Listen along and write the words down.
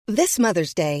This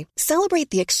Mother's Day, celebrate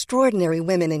the extraordinary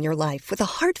women in your life with a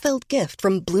heartfelt gift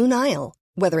from Blue Nile.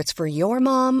 Whether it's for your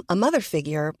mom, a mother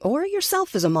figure, or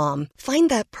yourself as a mom, find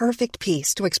that perfect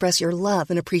piece to express your love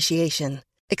and appreciation.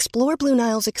 Explore Blue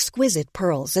Nile's exquisite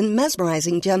pearls and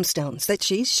mesmerizing gemstones that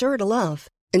she's sure to love.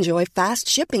 Enjoy fast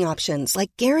shipping options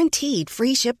like guaranteed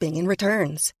free shipping and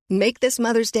returns. Make this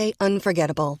Mother's Day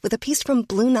unforgettable with a piece from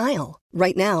Blue Nile.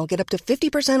 Right now, get up to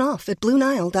 50% off at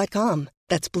BlueNile.com.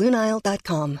 That's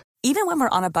BlueNile.com. Even when we're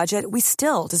on a budget, we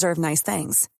still deserve nice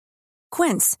things.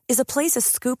 Quince is a place to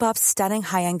scoop up stunning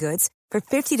high-end goods for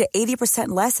 50 to 80%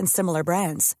 less than similar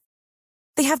brands.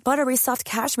 They have buttery soft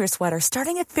cashmere sweaters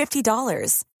starting at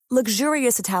 $50,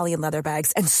 luxurious Italian leather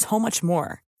bags, and so much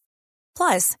more.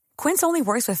 Plus, Quince only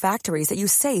works with factories that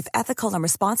use safe, ethical, and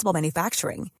responsible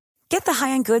manufacturing. Get the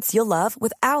high-end goods you'll love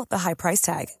without the high price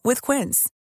tag with Quince.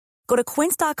 Go to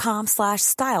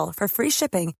quince.com/style for free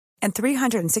shipping and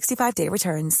 365-day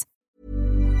returns.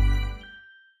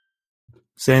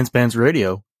 Sanspans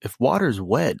Radio. If water's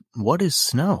wet, what is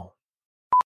snow?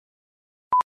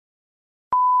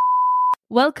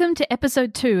 Welcome to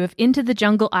episode 2 of Into the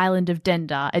Jungle Island of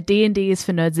Dendar, a D&D is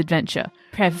for Nerds adventure.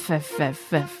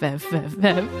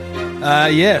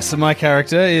 Yes, my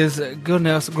character is,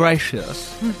 goodness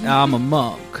gracious, I'm a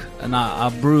monk, and I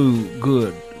brew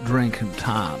good drinking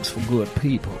times for good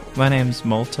people. My name's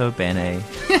Molto Bene.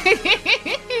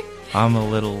 I'm a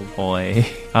little boy.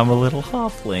 I'm a little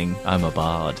halfling. I'm a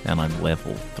bard, and I'm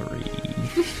level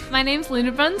 3. My name's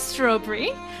Lunabun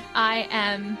Strawberry. I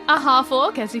am a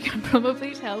half-orc, as you can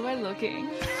probably tell by looking.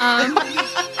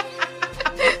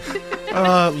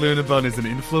 Lunabun is an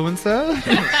influencer.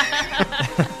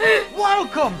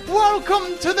 Welcome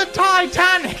to the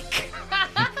Titanic!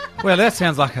 Well, that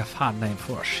sounds like a fun name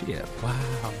for a ship.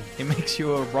 Wow, it makes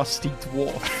you a rusty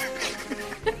dwarf.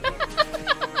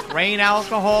 Grain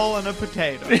alcohol and a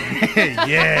potato.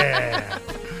 Yeah.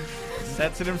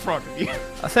 Sets it in front of you.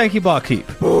 Thank you, barkeep.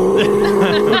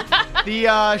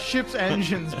 The ship's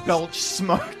engines belch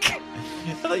smoke.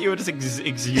 I thought you were just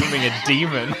exhuming a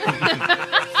demon.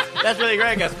 That's really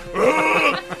great, guys.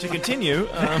 To continue,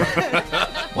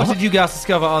 what did you guys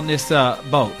discover on this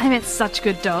boat? I met such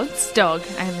good dogs. Dog,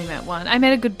 I only met one. I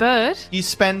met a good bird. You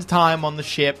spend time on the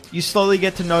ship. You slowly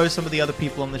get to know some of the other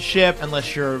people on the ship,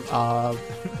 unless you're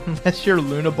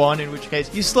Lunabon, in which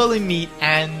case you slowly meet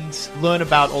and learn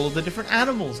about all of the different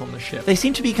animals on the ship. they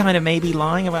seem to be kind of maybe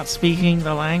lying about speaking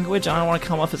the language. I don't want to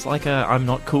come off as like I'm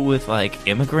not cool with like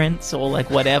immigrants or like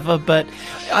whatever, but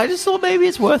I just thought maybe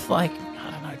it's worth like,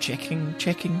 I don't know,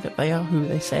 checking that they are who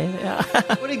they say they are.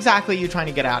 What exactly are you trying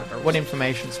to get out of her? What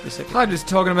information specifically? I'm just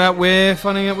talking about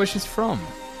finding out where she's from.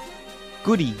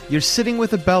 Goody, you're sitting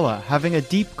with Abella having a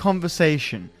deep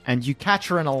conversation, and you catch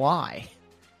her in a lie.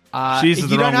 She uses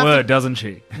the wrong word, doesn't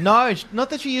she? No, not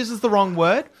that she uses the wrong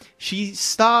word. She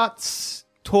starts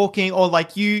talking, or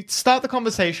like you start the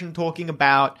conversation talking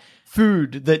about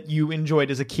food that you enjoyed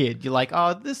as a kid. You're like,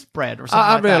 oh, this bread or something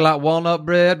I like really that. like walnut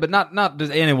bread, but not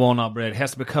just any walnut bread. It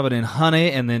has to be covered in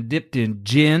honey and then dipped in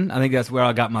gin. I think that's where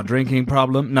I got my drinking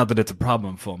problem. Not that it's a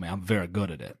problem for me. I'm very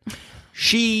good at it.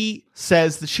 She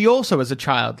says that she also, as a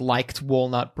child, liked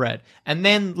walnut bread. And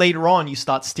then later on, you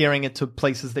start steering it to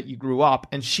places that you grew up.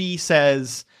 And she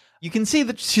says, you can see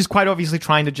that she's quite obviously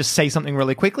trying to just say something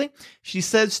really quickly. She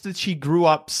says that she grew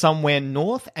up somewhere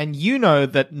north, and you know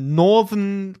that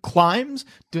northern climes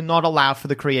do not allow for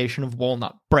the creation of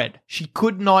walnut bread. She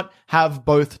could not have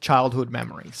both childhood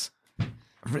memories. I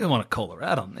really want to call her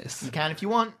out on this. You can if you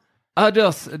want.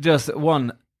 Just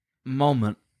one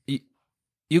moment.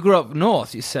 You grew up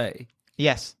north, you say?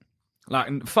 Yes.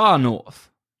 Like far north.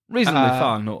 Reasonably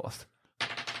far north.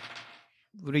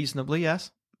 Reasonably,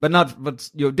 yes.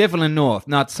 But you're definitely north,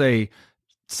 not say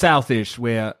southish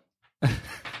where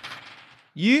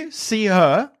You see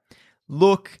her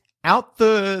look out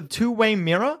the two-way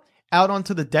mirror out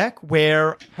onto the deck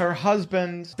where her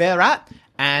husband, they're at,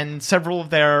 and several of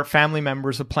their family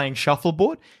members are playing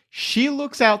shuffleboard. She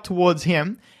looks out towards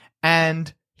him,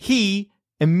 and he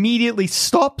immediately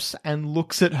stops and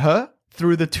looks at her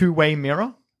through the two-way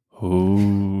mirror.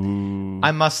 Ooh.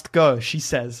 I must go, she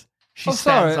says. She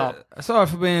stands up. Sorry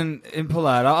for being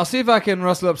impolite. I'll see if I can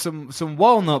rustle up some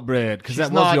walnut bread, because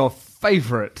that was your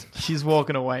favorite. She's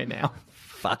walking away now.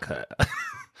 Fuck her.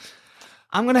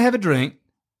 I'm going to have a drink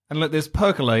and let this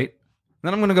percolate.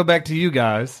 Then I'm going to go back to you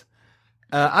guys.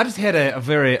 I just had a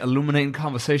very illuminating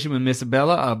conversation with Miss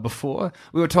Abella before.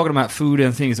 We were talking about food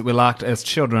and things that we liked as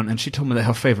children, and she told me that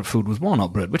her favorite food was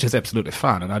walnut bread, which is absolutely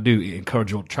fine, and I do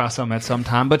encourage you to try some at some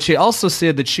time. But she also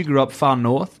said that she grew up far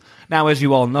north. Now, as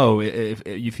you all know,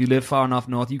 if you live far enough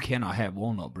north, you cannot have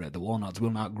walnut bread. The walnuts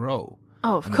will not grow.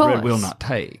 Oh, of and course. Red will not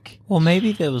take. Well,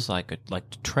 maybe there was like a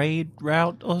trade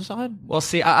route or something. Well,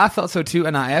 see, I thought so too,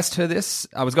 and I asked her this.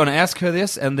 I was going to ask her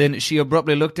this, and then she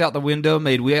abruptly looked out the window,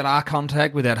 made weird eye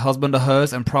contact with that husband of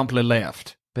hers, and promptly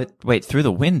left. But wait, through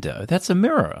the window? That's a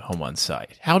mirror on one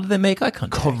side. How did they make eye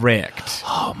contact? Correct.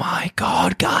 Oh my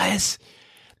god, guys.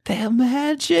 They're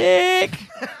magic.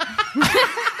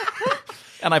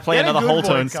 And I play Get a another good whole boy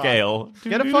tone card. scale.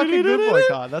 Get a fucking good boy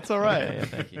card. That's all right. Okay, yeah,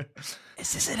 thank you.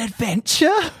 Is this an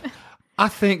adventure? I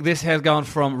think this has gone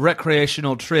from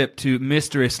recreational trip to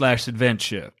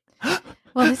mystery/adventure.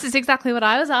 Well, this is exactly what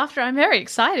I was after. I'm very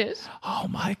excited. Oh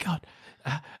my god.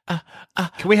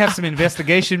 Can we have some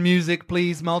investigation music,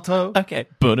 please, Malto? Okay.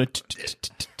 So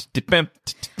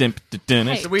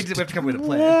we have to come with a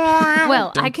plan.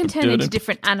 Well, I can turn into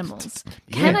different animals.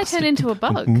 Can I turn into a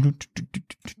bug?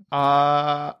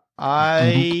 I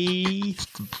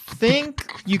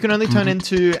think you can only turn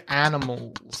into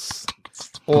animals.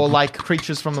 Or like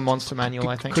creatures from the monster manual,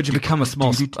 I think. Could you become a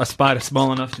spider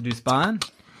small enough to do spine?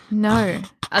 No.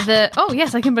 Oh,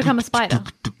 yes, I can become a spider.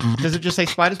 Does it just say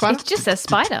spider? It just says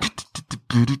spider.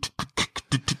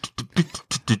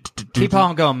 Keep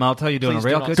on going, Malto. You're doing Please a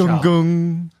real do good not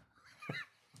job.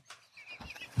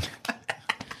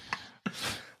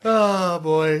 Oh,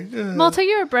 boy. Malta,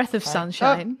 you're a breath of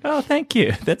sunshine. Oh, thank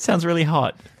you. That sounds really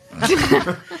hot.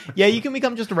 Yeah, you can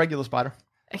become just a regular spider.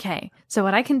 Okay, so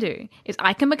what I can do is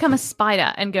I can become a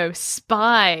spider and go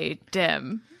spy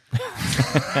dem.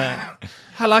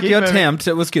 I like Keep your moving. attempt.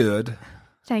 It was good.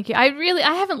 Thank you. I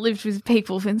haven't lived with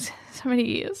people for so many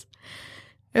years.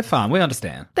 It's fine. We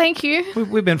understand. Thank you.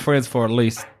 We've been friends for at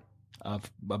least a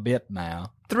bit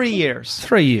now. 3 years.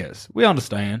 3 years. We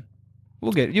understand.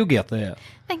 You'll get there.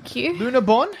 Thank you.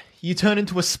 Lunabon, you turn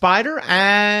into a spider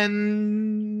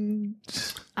and...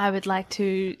 I would like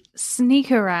to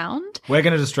sneak around. We're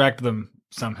going to distract them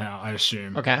somehow, I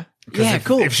assume. Okay. Yeah,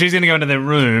 cool. If she's going to go into their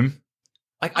room,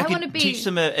 I wanna could be- teach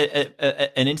them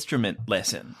an instrument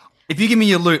lesson. if you give me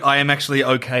your loot, I am actually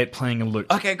okay at playing a lute.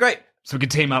 Okay, great. So we can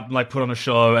team up and like put on a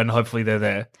show, and hopefully they're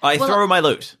there. I throw my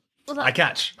loot. I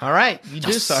catch. All right, you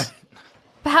do so.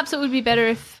 Perhaps it would be better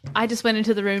if I just went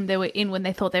into the room they were in when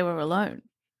they thought they were alone.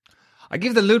 I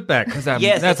give the loot back because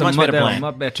Yes, that's a much better plan.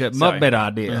 Much Sorry. better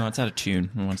idea. Oh, it's out of tune.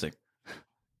 One sec.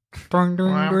 Glung,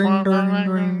 glung,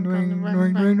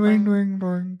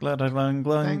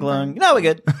 glung. No, we're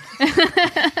good.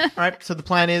 All right, so the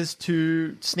plan is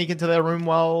to sneak into their room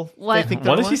while they What- think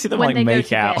they're What if alone? you see them When like they go make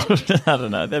to out? bed. I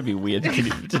don't know. That'd be weird. Can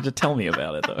you to tell me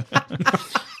about it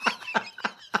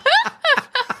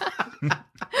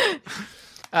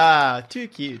though? Too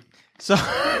cute. So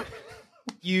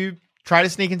you try to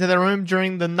sneak into their room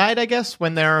during the night, I guess,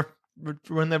 when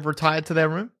they've retired to their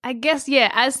room. I guess,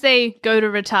 yeah, as they go to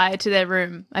retire to their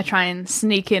room, I try and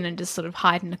sneak in and just sort of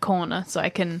hide in a corner so I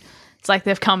can... It's like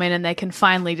they've come in and they can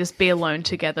finally just be alone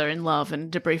together in love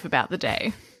and debrief about the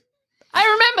day. I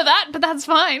remember that, but that's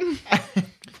fine.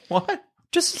 What?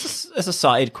 Just as a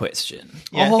side question,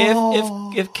 Yeah.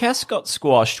 if Cass got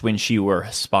squashed when she were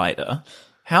a spider,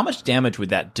 how much damage would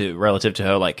that do relative to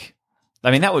her? Like, I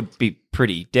mean, that would be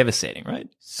pretty devastating, right?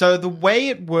 So the way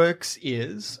it works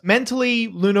is mentally,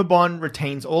 Lunabon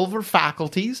retains all of her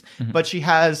faculties, but she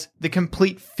has the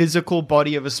complete physical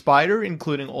body of a spider,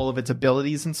 including all of its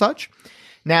abilities and such.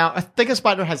 Now, I think a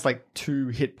spider has like 2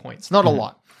 hit points, not a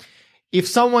lot. If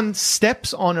someone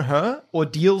steps on her or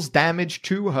deals damage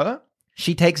to her,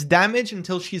 she takes damage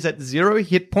until she's at 0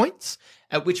 hit points,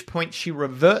 at which point she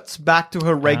reverts back to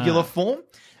her regular form,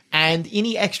 and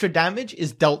any extra damage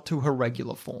is dealt to her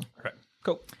regular form. Right.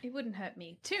 Cool. It wouldn't hurt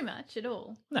me too much at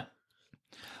all. No.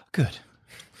 Good.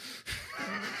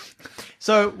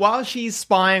 So while she's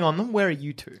spying on them, where are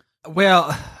you two?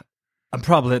 Well, I'm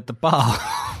probably at the bar.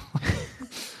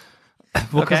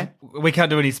 Well, 'cause Okay. we can't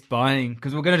do any spying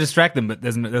because we're going to distract them, but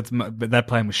but that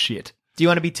plan was shit. Do you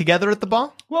want to be together at the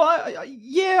bar? Well,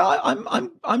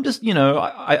 I'm just, you know,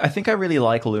 I think I really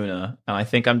like Luna, and I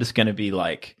think I'm just going to be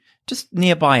like just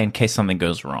nearby in case something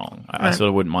goes wrong. I sort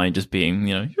of wouldn't mind just being,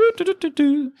 you know,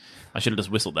 I should have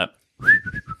just whistled that.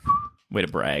 Way to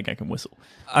brag! I can whistle.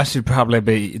 I should probably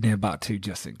be nearby too,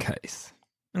 just in case.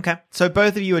 Okay. So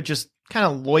both of you are just kind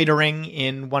of loitering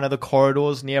in one of the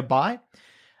corridors nearby.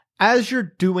 As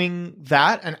you're doing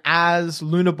that, and as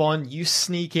Lunabon, you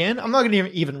sneak in. I'm not going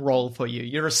to even roll for you.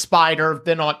 You're a spider.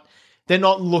 They're not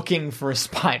looking for a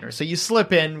spider. So you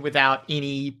slip in without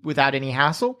any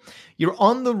hassle. You're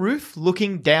on the roof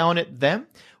looking down at them.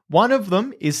 One of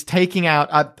them is taking out,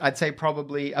 I'd say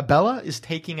probably Abella, is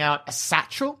taking out a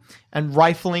satchel and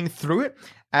rifling through it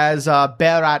as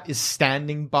Berat is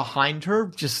standing behind her,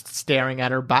 just staring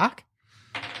at her back.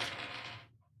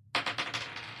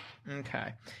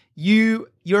 Okay.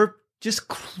 You're just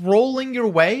crawling your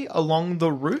way along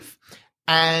the roof,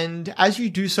 and as you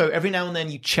do so, every now and then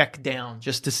you check down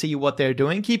just to see what they're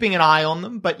doing, keeping an eye on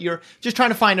them, but you're just trying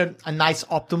to find a nice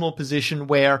optimal position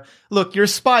where, look, you're a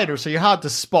spider, so you're hard to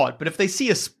spot, but if they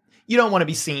see you don't want to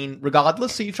be seen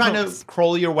regardless, so you're trying to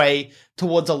crawl your way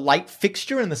towards a light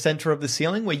fixture in the center of the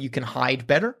ceiling where you can hide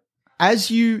better.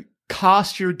 As you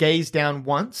cast your gaze down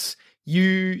once,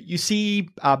 you see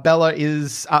Bella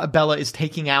is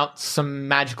taking out some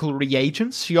magical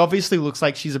reagents. She obviously looks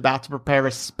like she's about to prepare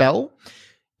a spell.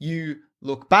 You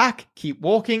look back, keep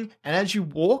walking, and as you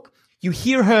walk, you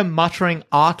hear her muttering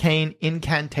arcane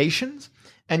incantations,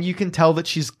 and you can tell that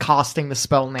she's casting the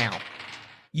spell now.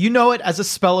 You know it as a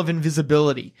spell of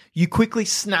invisibility. You quickly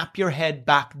snap your head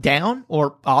back down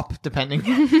or up,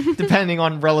 depending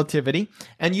on relativity,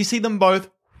 and you see them both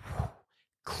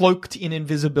cloaked in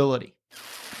invisibility.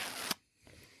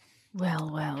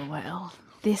 Well.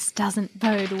 This doesn't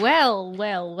bode well.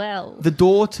 The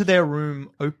door to their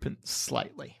room opens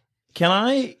slightly.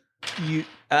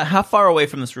 How far away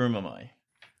from this room am I?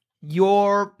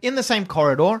 You're in the same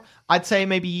corridor. I'd say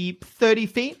maybe 30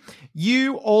 feet.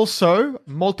 You also,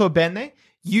 molto bene,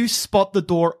 you spot the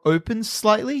door open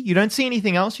slightly. You don't see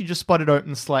anything else. You just spot it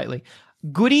open slightly.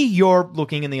 Goody, you're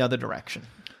looking in the other direction.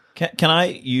 Can I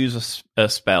use a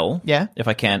spell? Yeah. If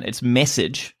I can. It's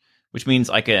message, which means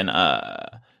I can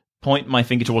point my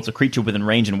finger towards a creature within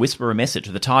range and whisper a message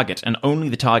to the target, and only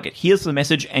the target hears the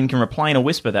message and can reply in a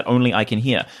whisper that only I can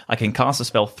hear. I can cast a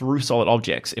spell through solid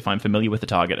objects if I'm familiar with the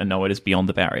target and know it is beyond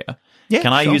the barrier. Yeah,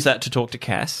 can I sure. use that to talk to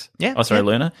Cass? Yeah. Oh, sorry, yeah.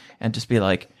 Luna. And just be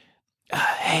like,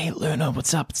 hey, Luna,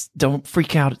 what's up? Don't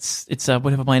freak out. It's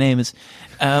whatever my name is.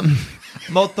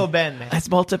 Molto bene. It's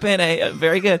molto bene.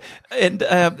 Very good. And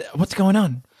what's going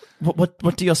on?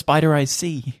 What do your spider eyes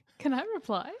see? Can I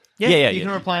reply? Yeah, You can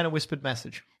reply in a whispered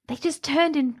message. They just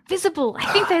turned invisible.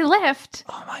 I think they left.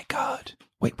 Oh my god.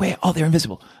 Wait, where? Oh, they're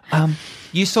invisible.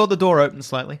 You saw the door open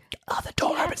slightly. Oh, the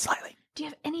door opened slightly. Do you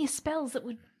have any spells that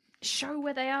would show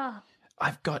where they are?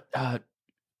 I've got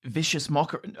vicious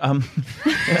mockery.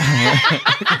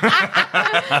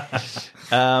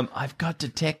 I've got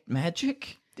detect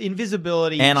magic,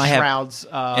 Invisibility and I shrouds.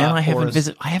 I have auras.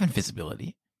 I have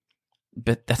invisibility,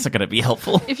 but that's not going to be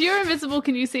helpful. If you're invisible,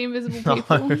 can you see invisible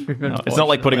people? No, it's not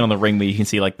like putting on the ring where you can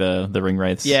see like the ring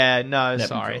wraiths. Yeah, no, That'd be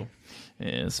sorry. cool. Yeah,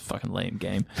 it's a fucking lame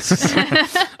game.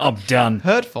 I'm done.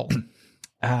 Hurtful.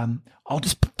 I'll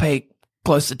just pay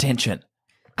close attention.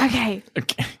 Okay.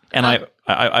 And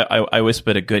I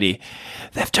whisper to Goody,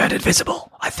 they've turned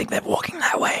invisible. I think they're walking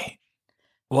that way.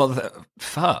 Well,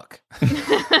 fuck.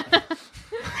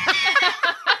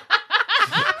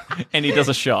 And he does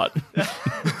a shot. Can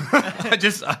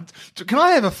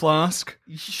I have a flask?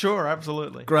 Sure,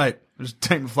 absolutely. Great. Just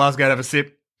take the flask out, have a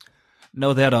sip.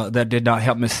 No, that did not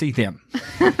help me see them.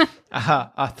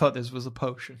 Aha, I thought this was a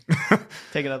potion.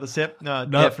 Take another sip? No,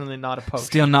 definitely not a potion.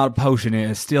 Still not a potion.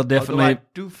 It's still definitely. Although I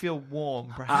do feel warm.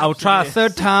 Perhaps I'll try a it is.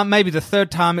 third time. Maybe the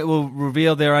third time it will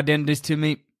reveal their identities to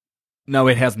me. No,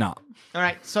 it has not. All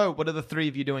right, so what are the three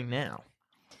of you doing now?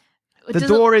 The Does it-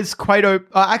 door is quite open.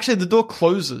 Actually, the door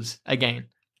closes again.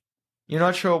 You're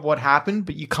not sure what happened,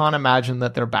 but you can't imagine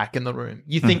that they're back in the room.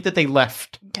 You think that they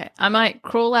left. Okay. I might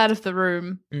crawl out of the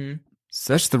room.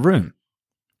 Search the room.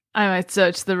 I might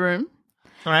search the room.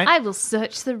 All right. I will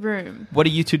search the room. What are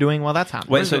you two doing while that's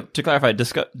happening? Wait, so to clarify,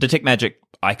 detect magic,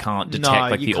 I can't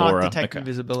detect you the can't aura. detect Okay.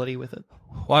 invisibility with it.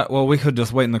 What? Well, we could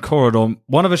just wait in the corridor.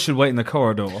 One of us should wait in the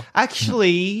corridor.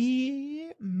 Actually,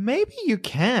 maybe you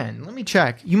can. Let me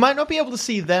check. You might not be able to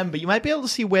see them, but you might be able to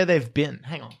see where they've been.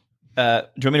 Hang on. Do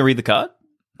you want me to read the card?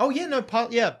 Oh, yeah, no,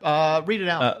 read it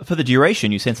out. For the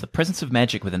duration, you sense the presence of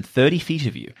magic within 30 feet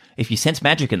of you. If you sense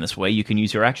magic in this way, you can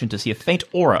use your action to see a faint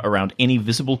aura around any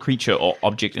visible creature or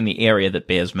object in the area that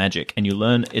bears magic, and you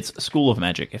learn its school of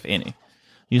magic, if any.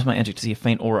 Use my magic to see a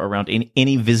faint aura around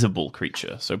any visible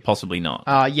creature, so possibly not.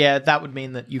 Yeah, that would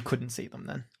mean that you couldn't see them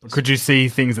then. Could you see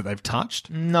things that they've touched?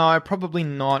 No, probably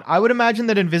not. I would imagine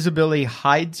that invisibility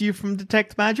hides you from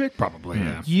detect magic. Probably,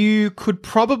 yeah. You could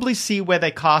probably see where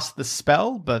they cast the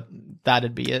spell, but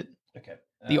that'd be it. Okay.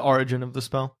 The origin of the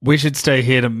spell. We should stay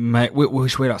here to make. We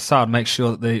should wait outside, make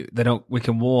sure that they don't. We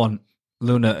can warn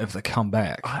Luna if they come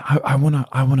back. I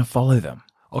wanna follow them.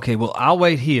 Okay, well, I'll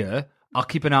wait here. I'll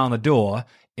keep an eye on the door,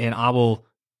 and I will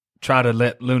try to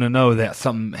let Luna know that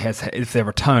something has if they're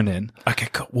returning. Okay,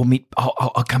 cool. We'll meet.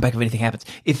 I'll come back if anything happens.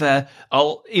 If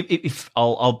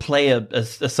I'll play a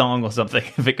song or something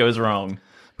if it goes wrong.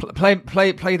 Play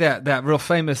that real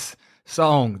famous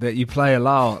song that you play a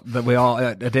lot that we all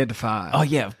identify. Oh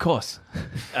yeah, of course.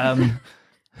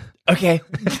 Okay.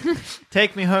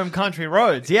 Take me home, country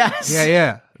roads. Yes.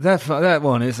 Yeah. That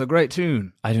one is a great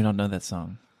tune. I do not know that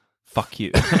song. Fuck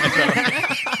you.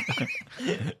 I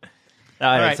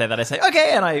All don't right. say that. I say,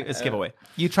 okay, and I skip away.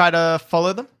 You try to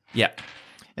follow them. Yeah.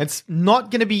 It's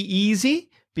not going to be easy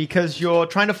because you're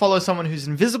trying to follow someone who's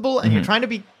invisible and you're trying to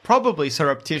be probably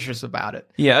surreptitious about it.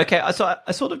 Yeah, okay. So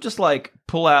I sort of just like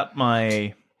pull out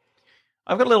my...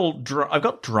 I've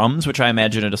got drums, which I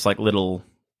imagine are just like little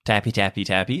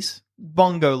tappies.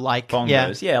 Bongo-like.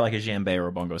 Bongos. Yeah, like a djembe or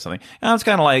a bongo or something. And it's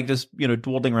kind of like just,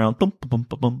 dawdling around, bum, bum,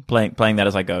 bum, bum, playing that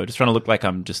as I go. Just trying to look like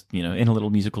I'm just, in a little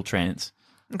musical trance.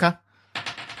 Okay.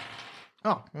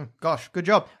 Oh, gosh. Good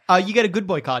job. You get a good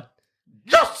boy card.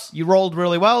 Yes! You rolled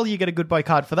really well. You get a good boy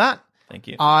card for that. Thank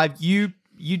you.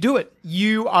 You do it.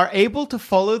 You are able to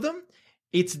follow them.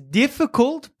 It's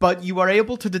difficult, but you are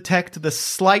able to detect the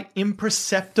slight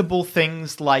imperceptible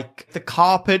things like the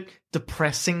carpet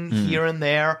depressing here and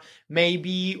there,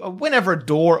 maybe whenever a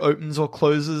door opens or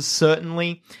closes,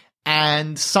 certainly,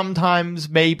 and sometimes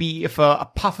maybe if a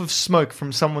puff of smoke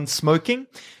from someone smoking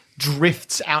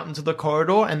drifts out into the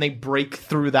corridor and they break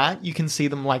through that, you can see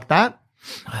them like that.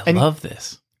 I love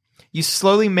this. You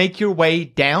slowly make your way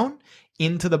down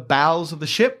into the bowels of the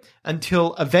ship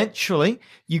until eventually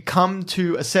you come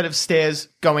to a set of stairs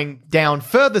going down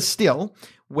further still,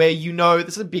 where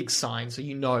this is a big sign, so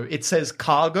it says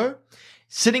cargo.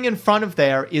 Sitting in front of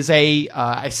there is a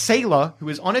sailor who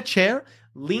is on a chair,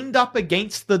 leaned up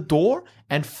against the door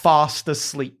and fast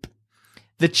asleep.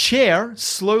 The chair,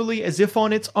 slowly as if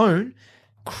on its own,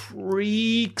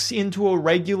 creaks into a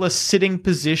regular sitting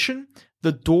position.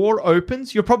 The door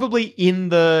opens. You're probably in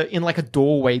like a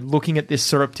doorway looking at this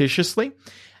surreptitiously.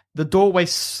 The doorway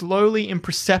slowly,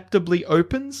 imperceptibly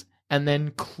opens and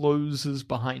then closes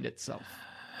behind itself.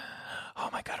 Oh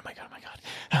my god.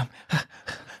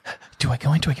 Do I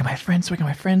go in? Do I get my friends? There's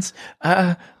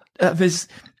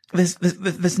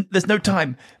no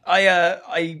time.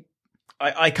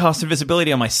 I cast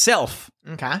invisibility on myself.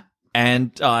 Okay.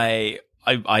 And I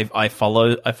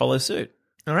follow suit.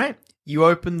 All right. You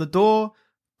open the door,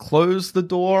 close the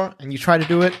door, and you try to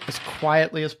do it as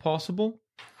quietly as possible.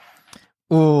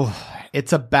 Ooh,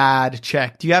 it's a bad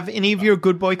check. Do you have any of your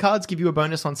good boy cards give you a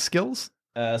bonus on skills?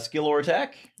 Skill or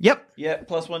attack? Yep. Yeah,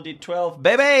 plus 1d12.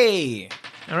 Baby!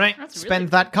 All right. That's really Spend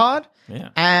that card. Yeah.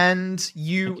 And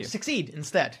you succeed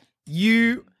instead.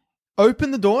 You open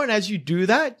the door, and as you do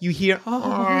that, you hear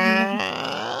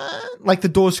like the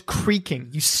door's creaking.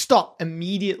 You stop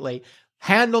immediately,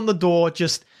 hand on the door,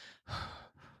 just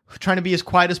trying to be as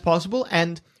quiet as possible,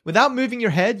 and without moving your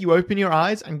head, you open your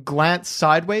eyes and glance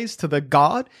sideways to the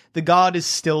guard. The guard is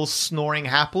still snoring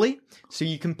happily, so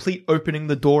you complete opening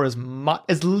the door as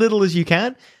little as you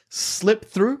can, slip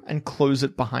through, and close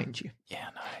it behind you. Yeah,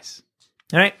 nice.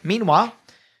 All right. Meanwhile,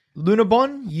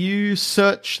 Lunabon, you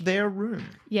search their room.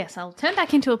 Yes, I'll turn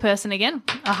back into a person again,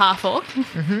 a half-orc.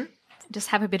 Mm-hmm. Just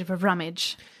have a bit of a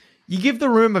rummage. You give the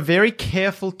room a very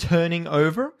careful turning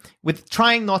over, with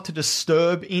trying not to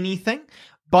disturb anything,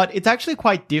 but it's actually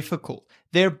quite difficult.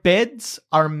 Their beds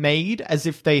are made as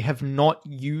if they have not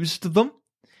used them.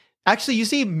 Actually, you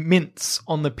see mints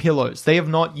on the pillows. They have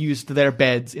not used their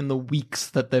beds in the weeks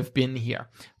that they've been here.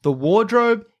 The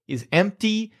wardrobe is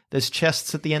empty. There's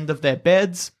chests at the end of their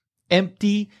beds.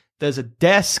 Empty. There's a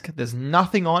desk. There's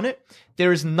nothing on it.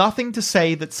 There is nothing to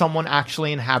say that someone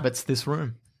actually inhabits this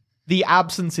room. The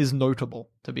absence is notable,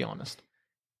 to be honest.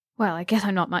 Well, I guess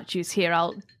I'm not much use here.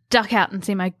 I'll duck out and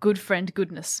see my good friend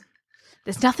Goodness.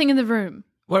 There's nothing in the room.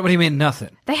 What do you mean,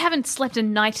 nothing? They haven't slept a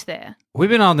night there. We've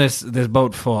been on this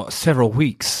boat for several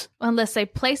weeks. Unless they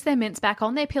place their mints back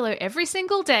on their pillow every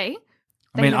single day.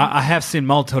 I mean, I have seen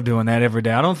Malto doing that every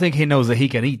day. I don't think he knows that he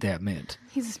can eat that mint.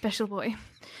 He's a special boy.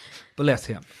 Bless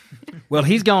him. Well,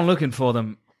 he's gone looking for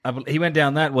them. He went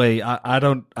down that way. I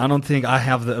don't think I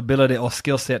have the ability or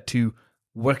skill set to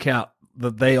work out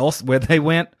where they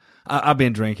went. I've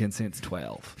been drinking since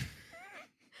 12.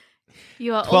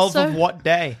 You are 12 also of what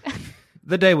day?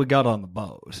 The day we got on the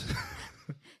boat.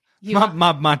 You are-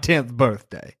 my 10th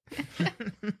birthday.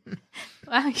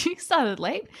 Wow, you started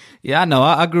late. Yeah, I know.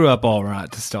 I grew up all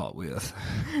right to start with.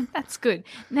 That's good.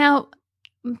 Now,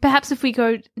 perhaps if we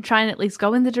go and try and at least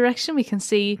go in the direction, we can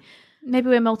see maybe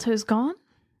where Malto's gone.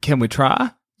 Can we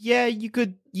try? Yeah, you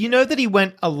could. You know that he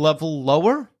went a level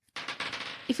lower?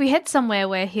 If we head somewhere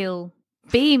where he'll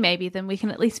be, maybe, then we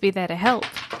can at least be there to help.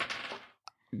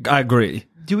 I agree.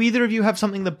 Do either of you have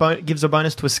something that gives a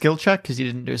bonus to a skill check? Because you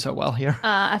didn't do so well here.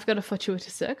 I've got a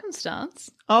fortuitous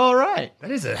circumstance. All right.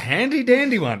 That is a handy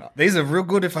dandy one. These are real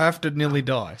good if I have to nearly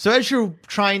die. So as you're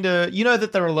trying to, you know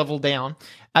that they're a level down.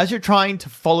 As you're trying to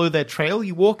follow their trail,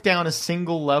 you walk down a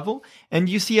single level and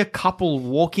you see a couple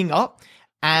walking up.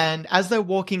 And as they're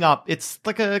walking up, it's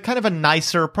like a kind of a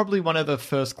nicer, probably one of the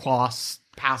first class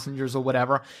passengers or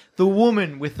whatever. The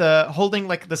woman with holding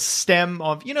like the stem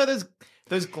of, you know, those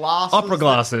glasses. Opera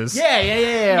glasses.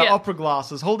 Yeah. Opera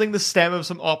glasses. Holding the stem of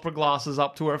some opera glasses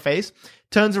up to her face.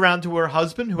 Turns around to her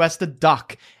husband, who has to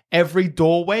duck every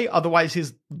doorway. Otherwise,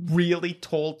 his really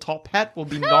tall top hat will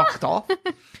be knocked off.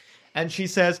 And she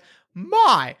says,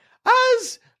 my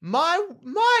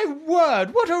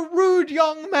word, what a rude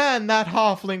young man that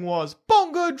halfling was.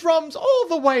 Bongo drums all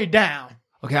the way down.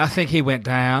 Okay, I think he went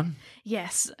down.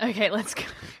 Yes. Okay, let's go.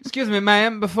 Excuse me,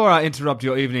 ma'am, before I interrupt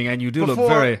your evening, and you do look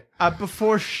very...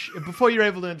 Before you're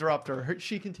able to interrupt her,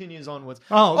 she continues onwards.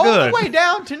 Oh, all good. the way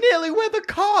down to nearly where the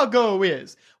cargo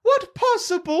is. What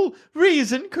possible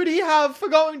reason could he have for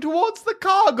going towards the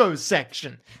cargo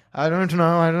section? I don't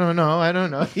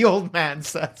know, the old man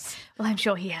says. Well, I'm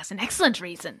sure he has an excellent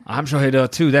reason. I'm sure he does,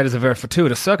 too. That is a very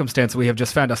fortuitous circumstance we have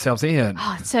just found ourselves in.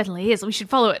 Oh, it certainly is. We should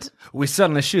follow it. We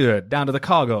certainly should. Down to the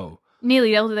cargo.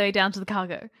 Nearly all the way down to the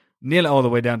cargo. Nearly all the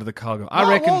way down to the cargo. I Not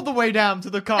reckon... all the way down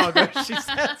to the cargo, she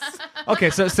says.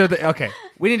 Okay, okay.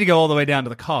 We need to go all the way down to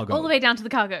the cargo. All the way down to the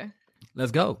cargo.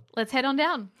 Let's go. Let's head on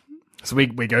down. So we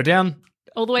go down.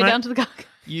 All the way down to the cargo.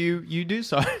 You do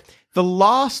so. The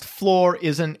last floor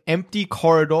is an empty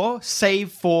corridor,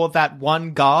 save for that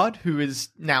one guard who is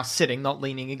now sitting, not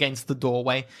leaning against the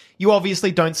doorway. You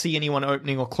obviously don't see anyone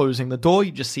opening or closing the door.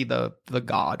 You just see the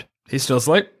guard. He's still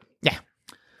asleep? Yeah.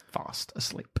 Fast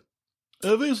asleep.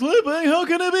 If he's sleeping, how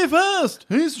can he be fast?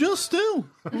 He's just still.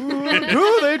 Who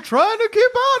are they trying to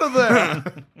keep out of there?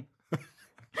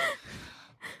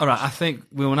 All right, I think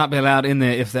we will not be allowed in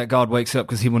there if that guard wakes up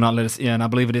because he will not let us in. I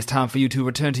believe it is time for you to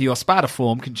return to your spider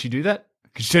form. Can she do that?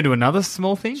 Can she turn to another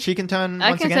small thing? She can turn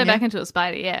I once can again, turn yeah? back into a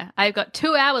spider, yeah. I've got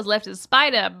 2 hours left as a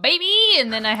spider, baby!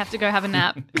 And then I have to go have a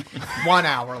nap. 1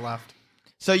 hour left.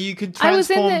 So you could I was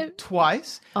in transform the-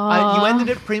 twice. Aw. You ended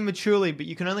it prematurely, but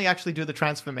you can only actually do the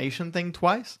transformation thing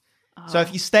twice. So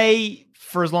if you stay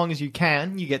for as long as you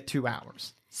can, you get 2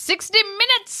 hours. 60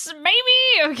 minutes,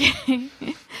 baby! Okay.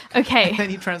 Okay.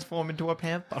 Then you transform into a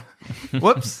panther.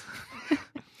 Whoops.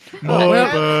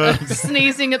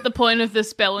 Sneezing at the point of the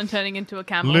spell and turning into a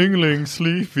camel. Ling Ling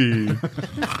Sleepy.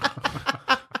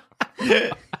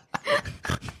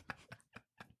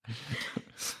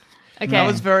 Okay. That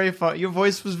was very fun. Your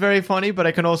voice was very funny, but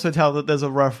I can also tell that there's a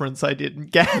reference I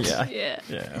didn't get. Yeah.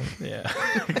 Yeah. Yeah.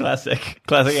 Classic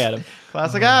Adam.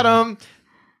 Classic Adam.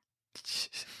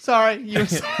 Sorry, you were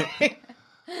saying.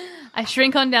 I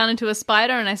shrink on down into a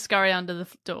spider and I scurry under the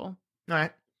door. All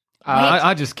right.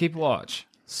 I just keep watch.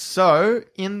 So,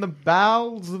 in the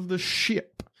bowels of the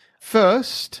ship,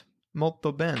 first,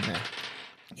 molto bene.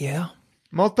 Yeah.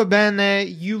 Molto bene,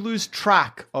 you lose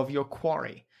track of your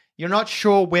quarry. You're not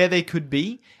sure where they could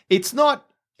be. It's not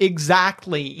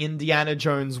exactly Indiana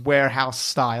Jones warehouse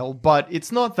style, but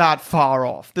it's not that far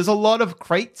off. There's a lot of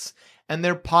crates, and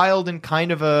they're piled in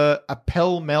kind of a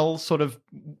pell-mell sort of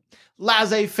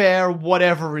laissez-faire,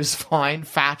 whatever is fine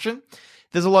fashion.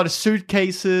 There's a lot of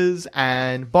suitcases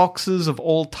and boxes of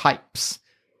all types.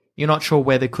 You're not sure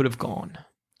where they could have gone.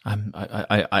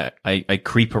 I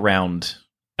creep around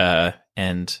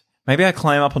and maybe I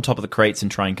climb up on top of the crates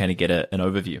and try and kind of get an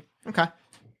overview. Okay.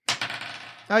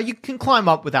 You can climb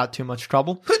up without too much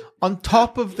trouble. On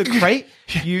top of the crate,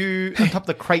 on top of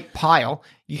the crate pile,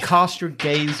 you cast your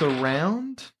gaze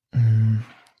around.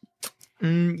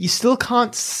 You still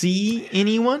can't see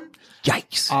anyone.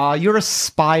 Yikes. You're a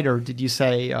spider, did you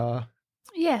say?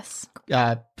 Yes.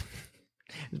 I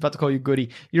was about to call you Goody.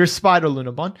 You're a spider,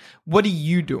 Lunabon. What are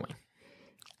you doing?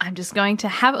 I'm just going to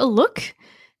have a look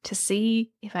to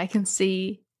see if I can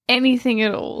see anything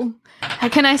at all. How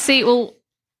can I see? Well,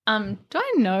 do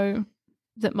I know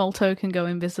that Molto can go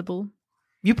invisible?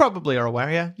 You probably are aware,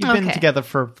 yeah. You've been Okay. together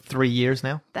for 3 years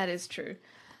now. That is true.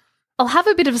 I'll have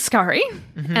a bit of a scurry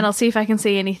and I'll see if I can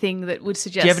see anything that would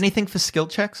suggest. Do you have anything for skill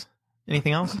checks?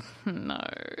 Anything else? No.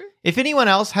 If anyone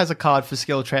else has a card for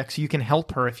skill checks, you can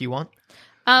help her if you want.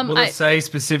 Will it say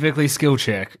specifically skill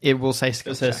check? It will say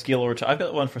skill It says check. skill or attack. I've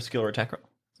got one for skill or attack roll.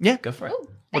 Yeah. Go for it.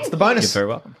 What's the You're bonus? very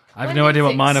welcome. I have no idea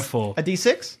what 1d6. mine are for. A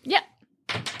D6? Yeah.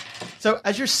 So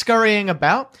as you're scurrying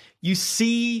about, you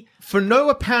see, for no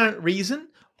apparent reason,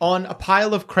 on a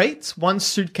pile of crates, one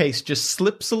suitcase just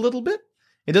slips a little bit.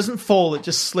 It doesn't fall, it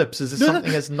just slips as if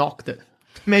something has knocked it.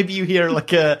 Maybe you hear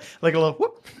like a little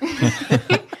whoop.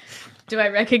 Do I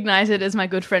recognize it as my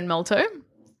good friend Molto?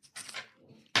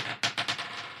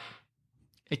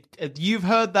 You've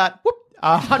heard that whoop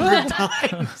 100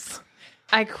 times.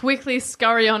 I quickly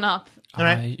scurry on up. All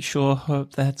right. I sure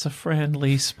hope that's a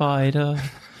friendly spider.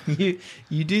 You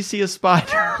do see a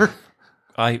spider.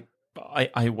 I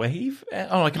wave.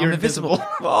 Oh, like You're I'm invisible.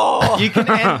 Oh. You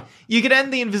can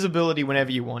end the invisibility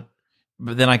whenever you want.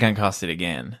 But then I can't cast it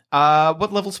again.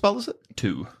 What level spell is it?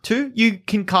 2. 2? You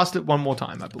can cast it one more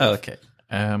time, I believe. Oh, okay.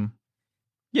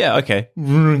 Yeah, okay.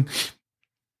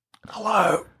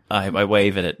 Hello. I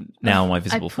wave at it. Now my I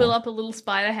visible pull form. up a little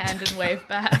spider hand and wave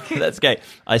back. That's great.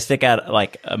 I stick out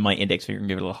like my index finger and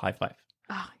give it a little high five.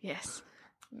 Oh, yes.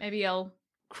 Maybe I'll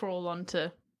crawl onto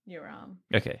your arm.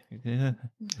 Okay. Yeah.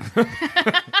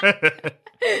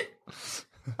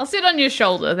 I'll sit on your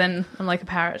shoulder, then I'm like a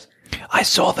parrot. I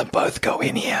saw them both go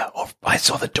in here. Or I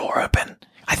saw the door open.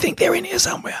 I think they're in here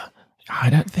somewhere. I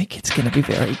don't think it's going to be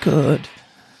very good.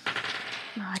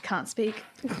 No, I can't speak.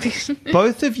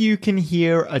 Both of you can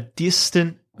hear a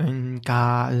distant like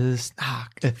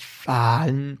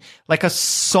a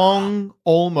song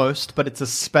almost, but it's a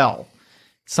spell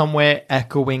somewhere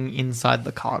echoing inside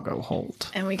the cargo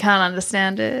hold. And we can't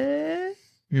understand it.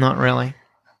 Not really.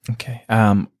 Okay.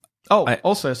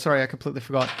 Also, sorry, I completely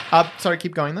forgot. Sorry,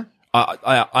 keep going though.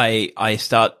 I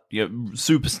start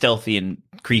super stealthy and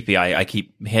creepy. I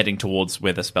keep heading towards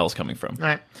where the spell's coming from. All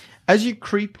right. As you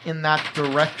creep in that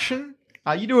direction,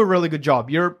 you do a really good job.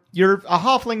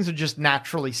 Halflings are just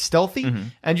naturally stealthy,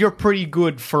 and you're pretty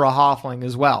good for a halfling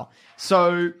as well.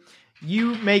 So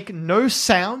you make no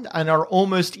sound and are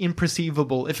almost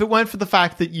imperceivable. If it weren't for the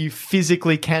fact that you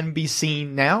physically can be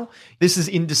seen now, this is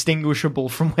indistinguishable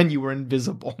from when you were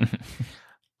invisible.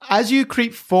 As you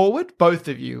creep forward, both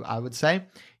of you, I would say,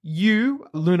 you,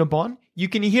 Lunabon, you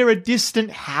can hear a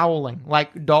distant howling,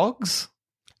 like dogs,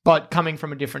 but coming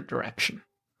from a different direction.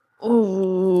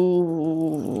 Oh,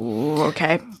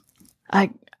 okay. I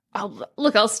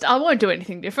won't do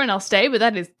anything different. I'll stay, but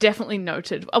that is definitely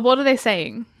noted. What are they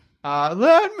saying?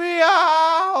 Let me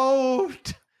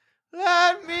out!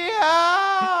 Let me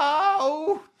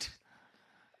out!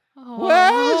 Oh.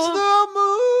 Where's the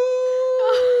moon?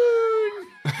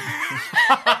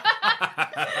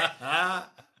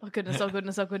 Oh goodness, oh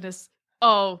goodness, oh goodness.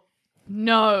 Oh,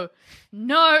 no.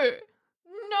 No!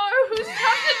 No! Who's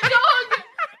trapped a dog?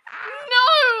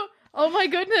 No! Oh my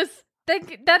goodness.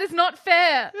 That is not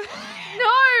fair.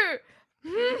 No!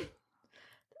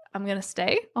 I'm going to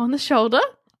stay on the shoulder.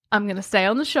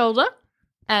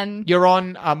 And... You're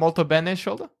on Molto Bene's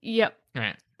shoulder? Yep. All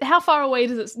right. How far away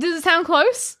does it... Does it sound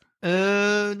close?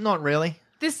 Not really.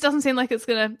 This doesn't seem like it's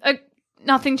going to...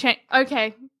 nothing change.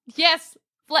 Okay. Yes.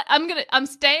 I'm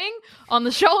staying on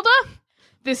the shoulder.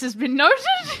 This has been noted.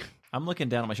 I'm looking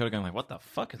down at my shoulder going like, what the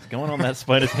fuck is going on that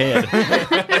spider's head?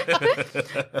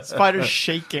 Spider's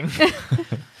shaking.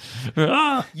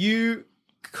 You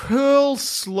curl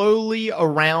slowly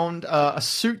around a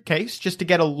suitcase just to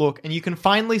get a look, and you can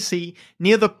finally see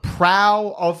near the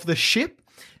prow of the ship,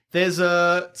 there's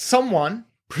someone,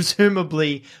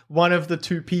 presumably one of the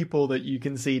two people that you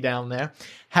can see down there,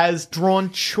 has drawn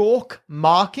chalk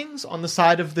markings on the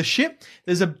side of the ship.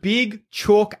 There's a big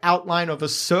chalk outline of a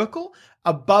circle.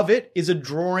 Above it is a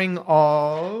drawing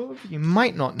of... You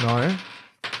might not know.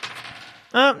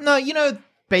 No,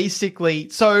 basically...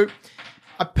 So,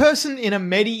 a person in a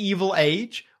medieval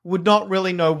age would not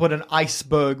really know what an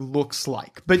iceberg looks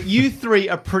like. But you three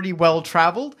are pretty well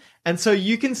traveled, and so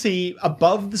you can see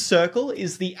above the circle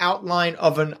is the outline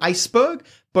of an iceberg,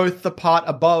 both the part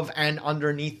above and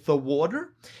underneath the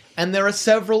water. And there are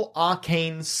several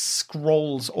arcane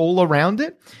scrolls all around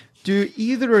it. Do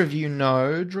either of you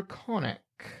know Draconic?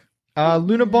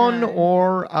 Lunabon No.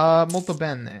 or Molto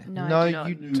Bene? No, I do not.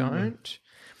 You don't.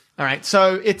 All right,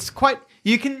 so it's quite...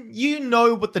 You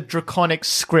know what the Draconic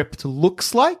script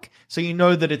looks like, so you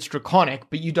know that it's Draconic,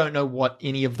 but you don't know what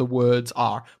any of the words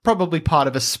are. Probably part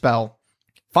of a spell.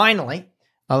 Finally,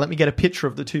 let me get a picture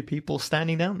of the two people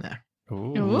standing down there.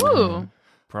 Ooh.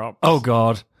 Props. Oh,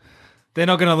 God. They're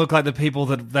not going to look like the people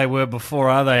that they were before,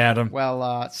 are they, Adam?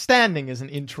 Well, standing is an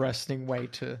interesting way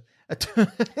to... Are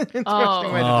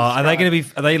they going to be...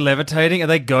 Are they levitating? Are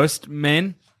they ghost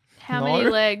men? How many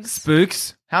legs?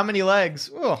 Spooks? How many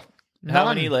legs? Oh, How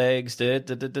none. many legs? Are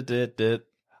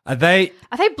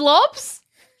they blobs?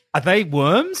 Are they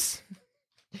worms?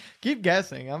 Keep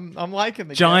guessing. I'm liking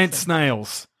the Giant guessing.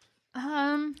 snails.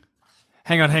 Um,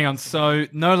 Hang on. So,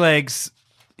 no legs,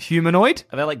 humanoid?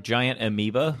 Are they like giant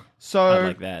amoeba? So I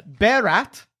like that.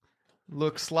 Berat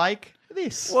looks like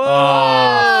this.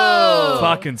 Oh,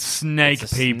 fucking snake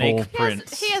It's a people. snake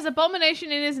prince. He has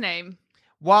abomination in his name.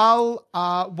 While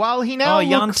he now Oh,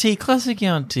 looks... Yanti, classic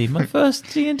Yanti. My first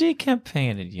D&D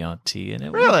campaign at Yanti, and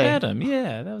it was Really? Adam.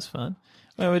 Yeah, that was fun.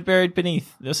 Well, we're buried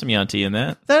beneath. There's some Yanti in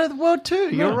that. They're the world too.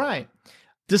 You're right.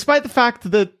 Despite the fact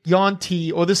that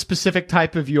Yuan-Ti, or this specific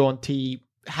type of Yuan-Ti,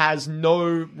 has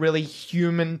no really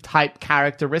human-type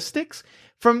characteristics,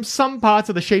 from some parts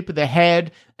of the shape of the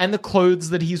head and the clothes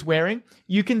that he's wearing,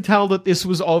 you can tell that this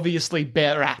was obviously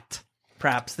Berat.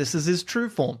 Perhaps this is his true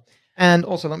form. And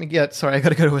also, let me get... Sorry, I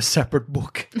gotta go to a separate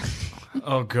book.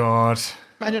 Oh, God.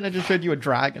 Imagine I just showed you a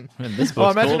dragon. And this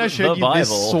Oh, book's imagine called I showed The you this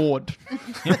Bible. sword.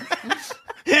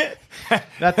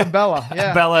 That's Abella,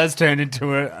 yeah. Bella has turned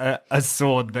into a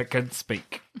sword that can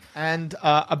speak. And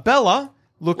Abella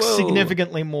looks Whoa.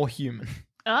 significantly more human.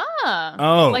 Ah.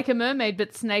 Oh. Like a mermaid,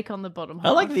 but snake on the bottom half. I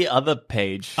like the other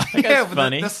page. That Yeah, guy's with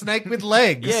funny. the snake with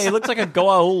legs. Yeah, he looks like a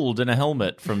Goa'uld in a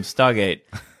helmet from Stargate.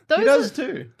 Those He does are,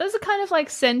 too. Those are kind of like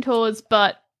centaurs,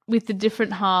 but with the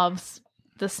different halves,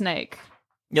 the snake.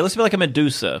 Yeah, looks a bit like a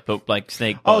Medusa, but like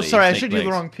snake Oh, body, sorry, I snake showed you the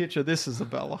legs. wrong picture. This is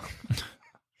Abella.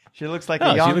 She looks like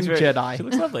Oh, a young she looks very- Jedi. She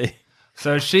looks lovely.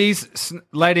 So she's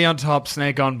lady on top,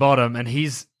 snake on bottom, and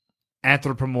he's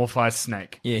anthropomorphized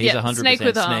snake. Yeah, he's Yeah, 100% snake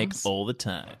with snake arms. all the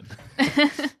time.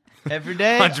 Every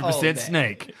day, all 100% day.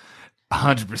 snake.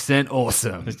 100%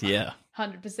 awesome. Yeah.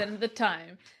 100% of the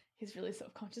time. He's really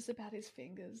self-conscious about his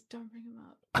fingers. Don't bring him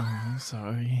up. I'm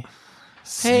sorry.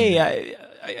 Hey, I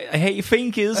hate your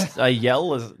fingers. I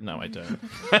yell as... No, I don't.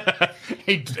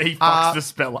 he fucks the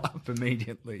spell up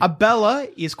immediately. Abella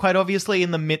is quite obviously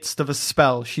in the midst of a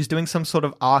spell. She's doing some sort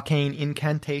of arcane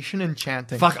incantation and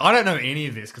chanting. Fuck, I don't know any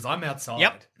of this because I'm outside.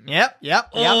 Yep.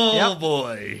 Oh,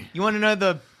 boy. You want to know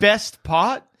the best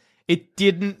part? It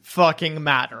didn't fucking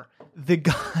matter. The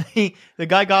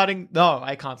guy guarding... No,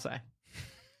 I can't say.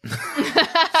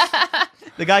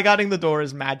 The guy guarding the door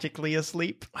is magically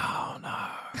asleep. Oh, no.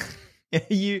 And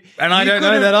I you don't know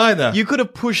could've- that either. You could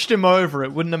have pushed him over.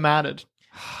 It wouldn't have mattered.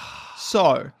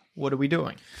 So, what are we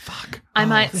doing? I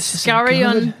might this isn't scurry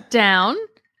on good. down.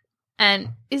 And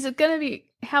is it going to be...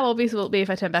 How obvious will it be if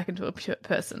I turn back into a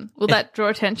person? Will that draw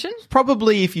attention?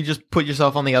 Probably if you just put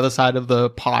yourself on the other side of the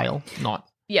pile. Not.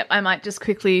 Yep, I might just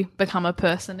quickly become a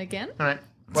person again. All right.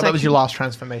 Well, So that I was can- your last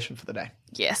transformation for the day.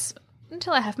 Yes.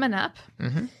 Until I have my nap.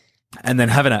 And then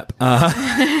have a nap.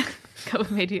 Go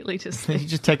immediately to You sleep.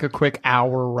 just take a quick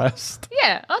hour rest.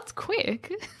 Yeah, that's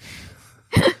quick.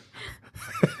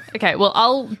 Okay, well,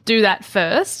 I'll do that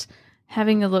first.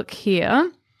 Having a look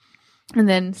here. And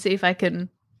then see if I can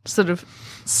sort of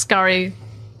scurry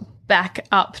back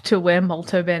up to where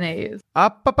Molto Bene is.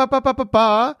 Up.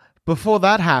 Before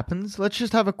that happens, let's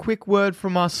just have a quick word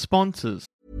from our sponsors.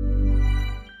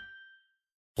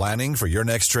 Planning for your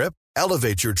next trip?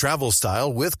 Elevate your travel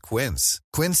style with Quince.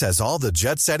 Quince has all the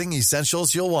jet-setting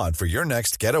essentials you'll want for your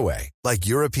next getaway, like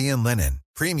European linen,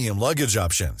 premium luggage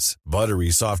options,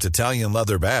 buttery soft Italian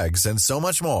leather bags, and so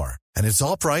much more. And it's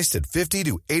all priced at 50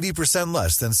 to 80%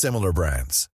 less than similar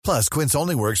brands. Plus, Quince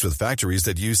only works with factories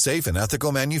that use safe and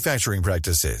ethical manufacturing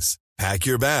practices. Pack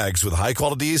your bags with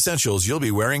high-quality essentials you'll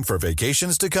be wearing for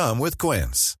vacations to come with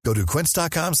Quince. Go to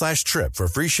quince.com/trip for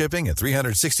free shipping and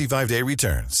 365-day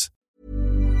returns.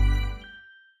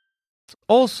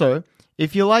 Also,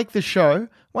 if you like the show,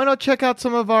 why not check out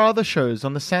some of our other shows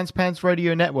on the Sanspants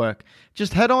Radio Network?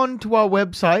 Just head on to our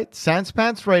website,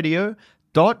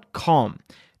 sanspantsradio.com.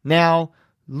 Now,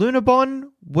 Lunabon,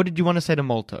 what did you want to say to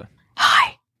Molto?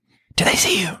 Hi. Do they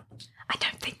see you? I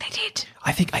don't think they did.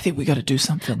 I think we got to do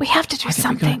something. We have to do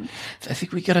something. I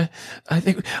think we gotta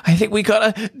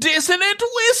dissonant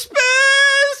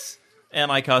whispers.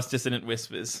 And I cast dissonant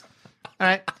whispers. All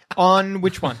right. On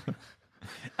which one?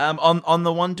 On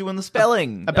the one doing the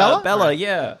spelling. Bella? Bella,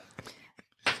 yeah.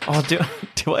 Oh,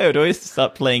 do I have to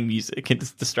start playing music and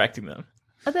just distracting them?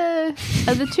 Are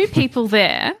the two people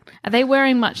there? Are they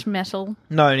wearing much metal?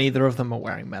 No, neither of them are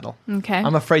wearing metal. Okay.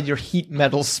 I'm afraid your heat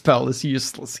metal spell is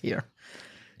useless here.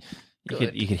 You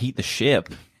could heat the ship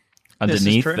This is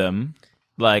underneath true. them,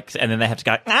 like, and then they have to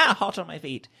go hot on my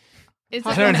feet. Is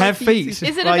I don't have feet.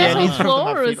 Is it a Well, yeah, metal neither of them floor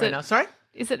have or feet is right it? now. Sorry?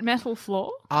 Is it metal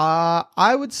floor?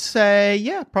 I would say,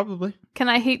 yeah, probably. Can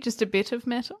I heat just a bit of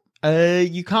metal?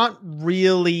 You can't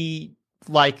really,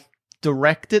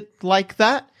 direct it like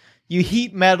that. You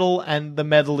heat metal and the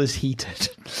metal is heated.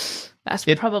 That's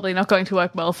probably not going to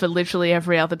work well for literally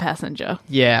every other passenger.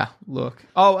 Yeah, look.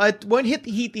 Oh, it won't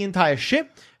heat the entire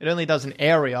ship. It only does an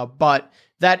area, but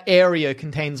that area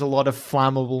contains a lot of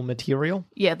flammable material.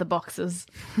 Yeah, the boxes.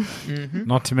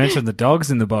 Not to mention the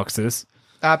dogs in the boxes.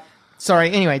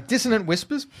 Sorry, anyway, Dissonant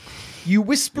Whispers. You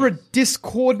whisper a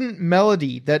discordant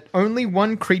melody that only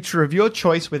one creature of your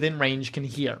choice within range can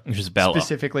hear. Which is Bella.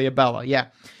 Specifically a Bella, yeah.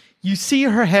 You see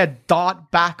her head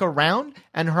dart back around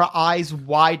and her eyes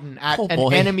widen at Oh, an boy.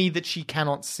 enemy that she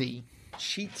cannot see.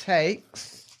 She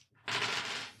takes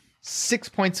 6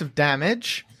 points of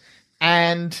damage,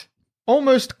 and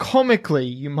almost comically,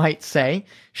 you might say,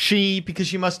 because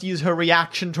she must use her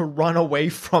reaction to run away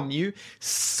from you,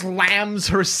 slams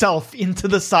herself into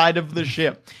the side of the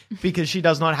ship because she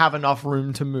does not have enough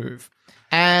room to move.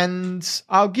 And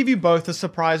I'll give you both a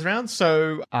surprise round.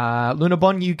 So,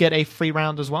 Lunabon, you get a free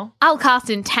round as well. I'll cast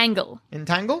Entangle.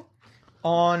 Entangle.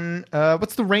 On,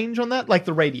 what's the range on that? Like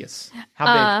the radius.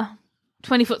 How big?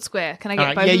 20-foot square. Can I get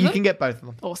Alright, both yeah, of them? you can get both of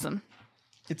them. Awesome.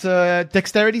 It's a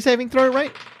dexterity saving throw,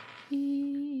 right?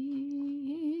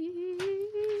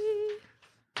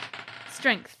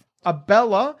 Strength.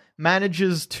 Abella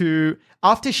manages to,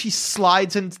 after she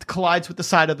slides and collides with the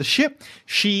side of the ship,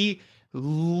 she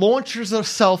launches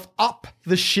herself up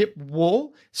the ship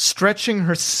wall, stretching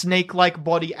her snake-like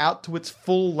body out to its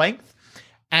full length,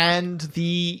 and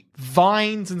the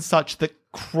vines and such that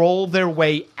crawl their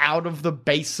way out of the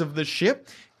base of the ship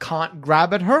can't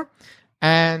grab at her.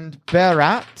 And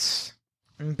Berat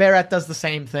does the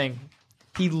same thing.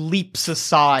 He leaps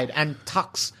aside and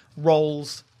Tux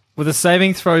rolls. Were the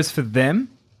saving throws for them?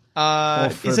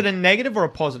 Is it a negative or a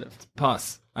positive?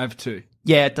 Pass. I have 2.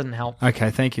 Yeah, it doesn't help. Okay,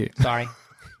 thank you. Sorry.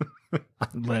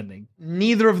 I'm learning.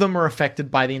 Neither of them are affected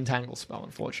by the Entangle spell,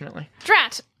 unfortunately.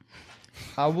 Drat.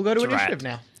 We'll go to Drat. initiative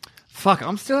now. Fuck,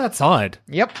 I'm still outside.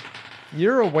 Yep.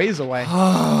 You're a ways away.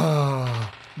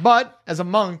 But as a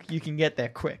monk, you can get there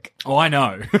quick. Oh, I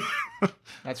know.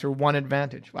 That's your one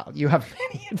advantage. Well, you have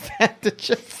many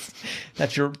advantages.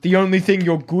 That's the only thing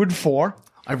you're good for.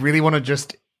 I really want to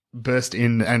just burst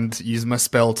in and use my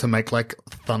spell to make like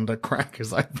thunder crack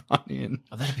as I run in.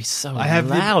 Oh, that'd be so have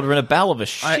the- loud. We're in a battle of a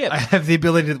ship. I have the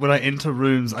ability that when I enter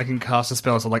rooms, I can cast a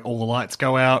spell so like all the lights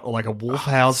go out, or like a wolf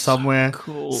howls somewhere.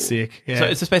 cool. Sick. Yeah. So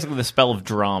it's just basically the spell of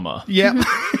drama. Yep.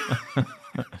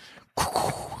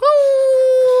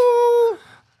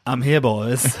 I'm here,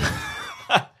 boys.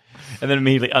 And then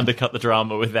immediately undercut the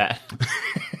drama with that.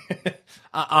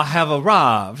 I have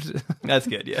arrived. That's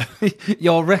good, yeah.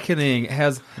 Your reckoning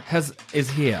is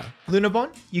here. Lunabon,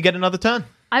 you get another turn.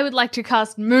 I would like to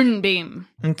cast Moonbeam.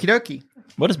 Okie dokie.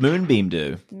 What does Moonbeam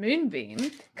do?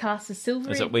 Moonbeam casts a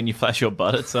silvery... Is it when you flash your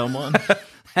butt at someone?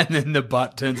 And then the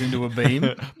butt turns into a beam.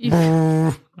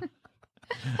 It's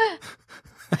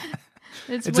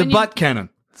It's a when butt cannon.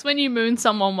 It's when you moon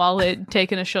someone while they're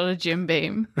taking a shot of Jim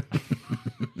Beam.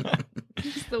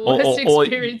 It's the worst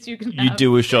experience you can have. You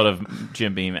do a shot of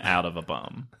Jim Beam out of a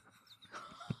bum.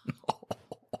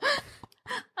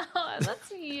 Oh,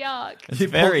 that's yuck. It's You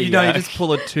very you yuck. just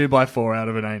pull a 2x4 out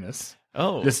of an anus.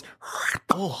 Oh. Just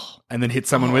and then hit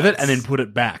someone with it and then put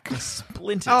it back.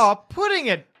 splinters. Oh, putting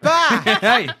it back.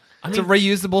 Hey, it's a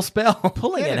reusable spell.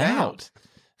 Pulling Get it it out.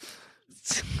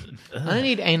 I don't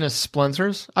need anus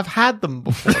splinters. I've had them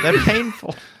before. They're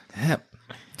painful. Yep.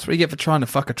 That's what you get for trying to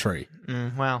fuck a tree.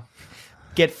 Well,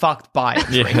 get fucked by it.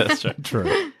 Yeah, that's true.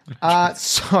 True.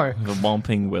 So, The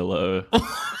Whomping Willow.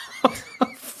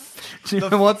 Do you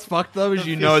know what's fucked though? Is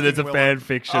you know there's a fisting fan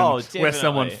fiction Oh, where definitely.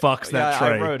 someone fucks that Yeah,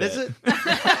 tree. I wrote is it.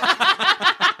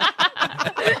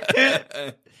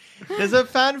 it? There's a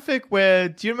fanfic where,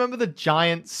 do you remember the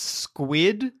giant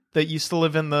squid that used to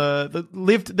live in there was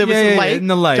Yeah, a lake. in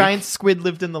the lake. Giant squid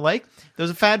lived in the lake. There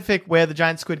was a fanfic where the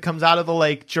giant squid comes out of the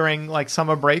lake during like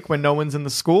summer break when no one's in the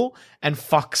school and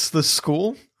fucks the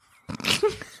school.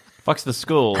 Fucks the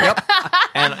school. Yep.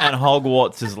 and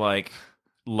Hogwarts is like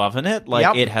loving it. Like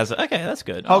Yep. it has. Okay, that's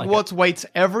good. I like it. Hogwarts waits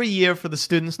every year for the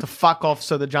students to fuck off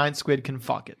so the giant squid can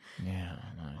fuck it. Yeah,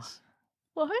 nice.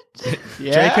 What?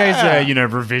 Yeah. JK's,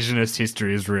 revisionist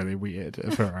history is really weird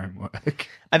of her own work.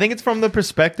 I think it's from the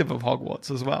perspective of Hogwarts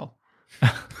as well.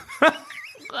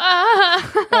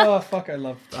 Oh fuck! I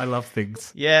love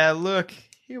things. Yeah, look,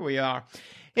 here we are.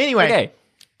 Anyway, Okay.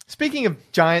 speaking of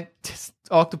giant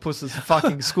octopuses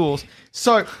fucking schools,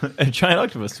 so A giant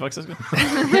octopus fucks the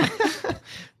school.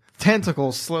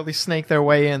 tentacles slowly snake their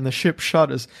way in, the ship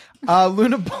shudders.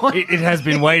 Lunabon, It has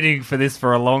been waiting for this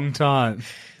for a long time.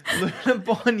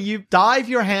 Lunabon, you dive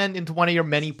your hand into one of your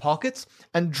many pockets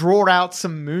and draw out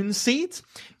some moon seeds.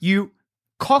 You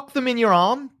cock them in your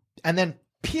arm and then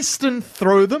piston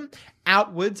throw them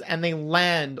outwards, and they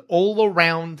land all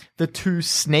around the two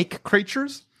snake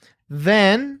creatures.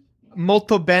 Then,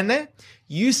 molto bene,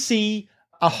 you see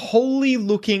a holy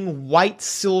looking white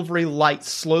silvery light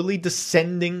slowly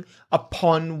descending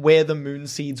upon where the moon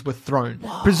seeds were thrown.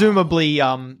 Presumably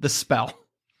the spell.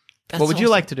 What would you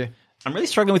like to do? I'm really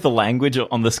struggling with the language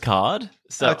on this card.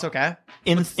 So it's okay.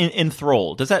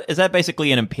 Enthrall. Is that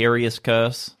basically an Imperious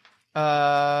curse?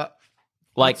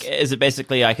 Like, is it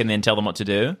basically I can then tell them what to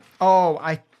do? Oh,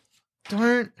 I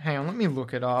don't. Hang on, let me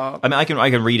look it up. I mean, I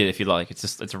can read it if you like.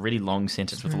 It's a really long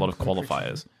sentence with a lot of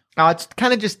qualifiers. It's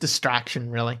kind of just distraction,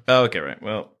 really. Oh, okay, right.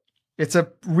 Well, It's a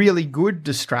really good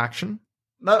distraction.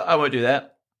 no, I won't do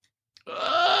that.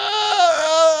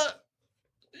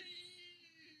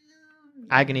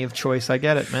 Agony of choice. I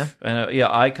get it, man.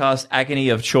 I cast Agony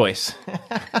of Choice.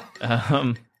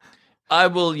 I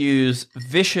will use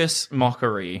Vicious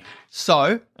Mockery.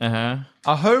 So, Uh-huh.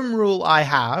 a home rule I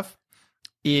have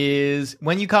is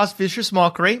when you cast Vicious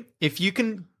Mockery, if you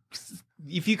can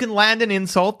land an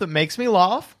insult that makes me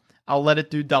laugh, I'll let it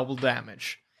do double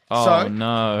damage. Oh, So,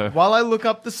 no. while I look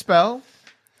up the spell,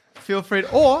 feel free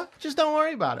to, or just don't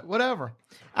worry about it, whatever.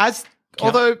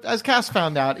 Although, as Cass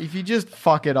found out, if you just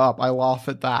fuck it up, I laugh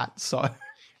at that, so.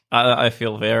 I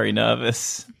feel very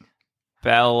nervous.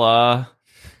 Bella,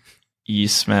 you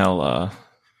smell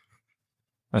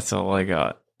That's all I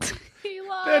got. He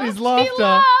laughed. That is He laughter.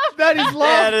 laughed. That is laughter.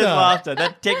 That is laughter.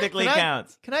 That technically Can I-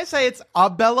 counts. Can I say it's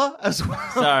Abella as well?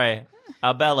 Sorry.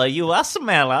 Bella, you are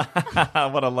smeller.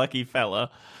 What a lucky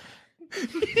fella. I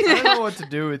don't know what to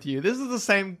do with you. This is the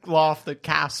same laugh that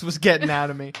Cass was getting out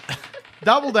of me.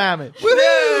 Double damage.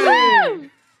 Woohoo!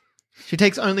 She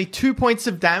takes only 2 points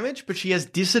of damage, but she has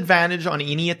disadvantage on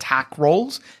any attack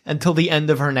rolls until the end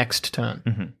of her next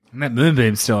turn. And that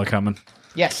moonbeam's still coming.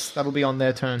 Yes, that'll be on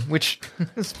their turn, which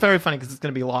is very funny because it's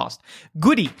going to be last.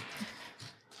 Goody.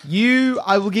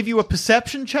 I will give you a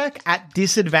perception check at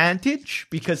disadvantage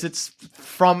because it's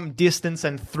from distance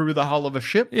and through the hull of a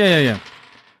ship. Yeah.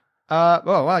 Oh,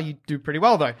 wow, you do pretty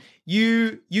well, though.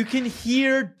 You can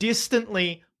hear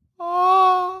distantly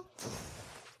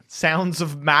sounds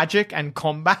of magic and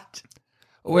combat.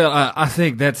 Well, I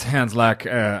think that sounds like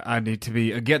I need to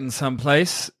be getting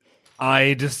someplace.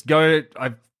 I just go...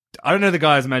 I don't know the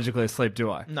guy's magically asleep,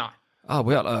 do I? No. Oh,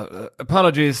 well,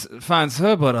 apologies, fine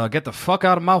sir, but get the fuck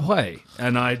out of my way.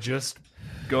 And I just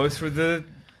go through the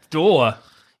door.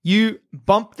 You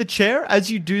bump the chair.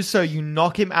 As you do so, you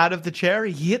knock him out of the chair.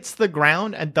 He hits the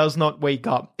ground and does not wake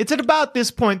up. It's at about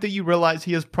this point that you realize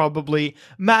he is probably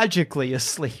magically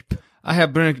asleep. I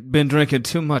have been drinking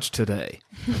too much today.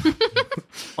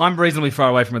 I'm reasonably far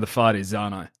away from where the fight is,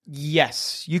 aren't I?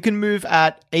 Yes, you can move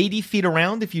at 80 feet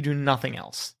around if you do nothing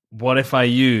else. What if I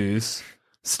use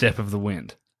Step of the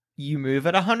Wind? You move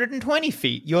at 120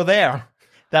 feet. You're there.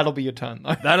 That'll be your turn,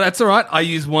 though. That's all right. I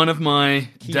use one of my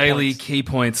daily points. key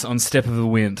points on Step of the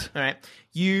Wind. All right.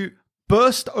 You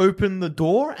burst open the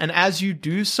door, and as you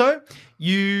do so,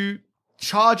 you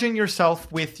charging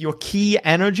yourself with your key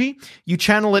energy, you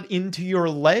channel it into your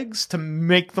legs to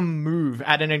make them move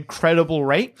at an incredible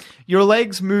rate. Your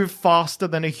legs move faster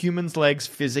than a human's legs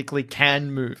physically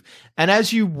can move. And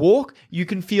as you walk, you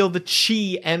can feel the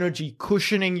chi energy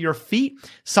cushioning your feet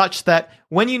such that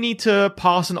when you need to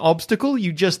pass an obstacle,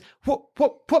 you just whoop,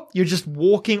 whoop, whoop. You're just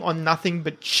walking on nothing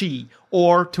but chi.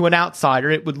 Or to an outsider,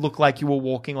 it would look like you were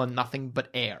walking on nothing but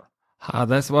air.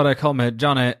 That's what I call my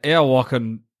Johnny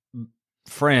Airwalking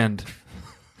friend.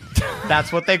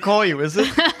 That's what they call you, is it?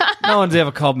 No one's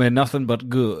ever called me nothing but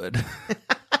good.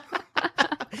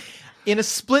 In a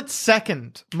split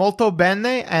second, Molto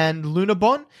Bene and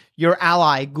Lunabon, your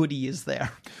ally Goody is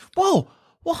there. Whoa!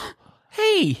 What?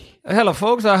 Hey! Hello,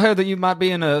 folks. I heard that you might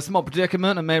be in a small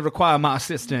predicament and may require my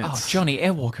assistance. Oh, Johnny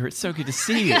Airwalker, it's so good to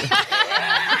see you.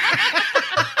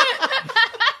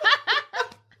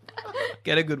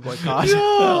 Get a good boy card.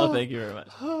 Oh, thank you very much.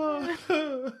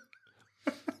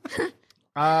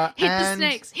 Hit the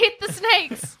snakes. Hit the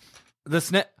snakes. The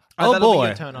snake. Oh, Oh, that'll be boy.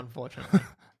 your turn, unfortunately.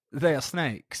 They are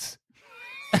snakes.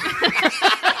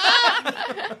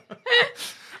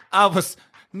 I was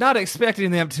not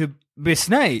expecting them to be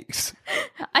snakes.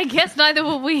 I guess neither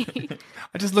will we.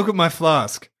 I just look at my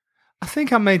flask. I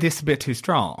think I made this a bit too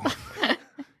strong.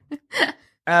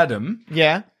 Adam,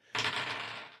 Yeah?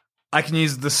 I can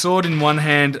use the sword in one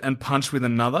hand and punch with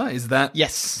another. Is that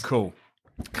Yes. cool?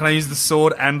 Can I use the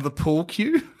sword and the pool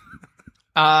cue?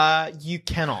 You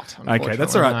cannot. Okay,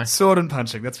 that's all right. Sword and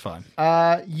punching, that's fine.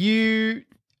 The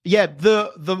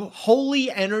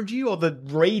holy energy or the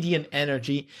radiant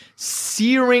energy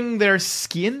searing their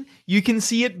skin, you can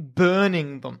see it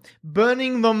burning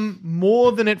them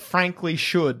more than it frankly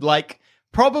should. Like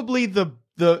probably the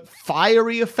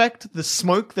fiery effect, the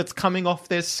smoke that's coming off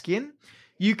their skin,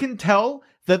 you can tell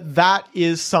that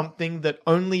is something that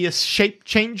only a shape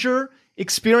changer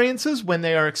experiences when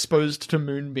they are exposed to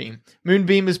Moonbeam.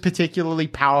 Moonbeam is particularly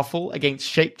powerful against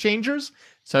shape changers,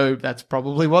 so that's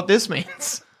probably what this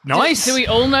means. Nice. Do we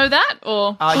all know that?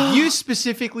 Or You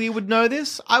specifically would know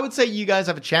this. I would say you guys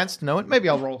have a chance to know it. Maybe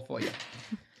I'll roll for you.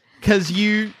 Because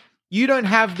you don't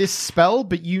have this spell,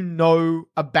 but you know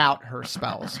about her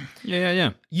spells.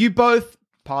 Yeah. You both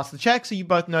pass the check, so you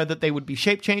both know that they would be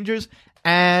shape changers.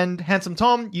 And Handsome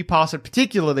Tom, you pass it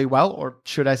particularly well, or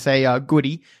should I say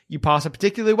Goody, you pass it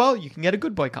particularly well, you can get a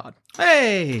good boy card.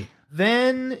 Hey.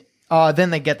 Then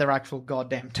they get their actual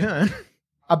goddamn turn.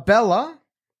 Abella.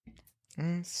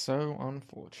 So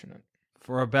unfortunate.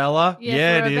 For Abella?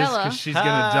 Yeah, for it is, Abella. because she's going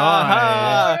to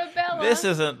die. Arabella. This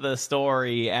isn't the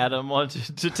story Adam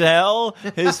wanted to tell.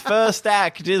 His first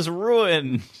act is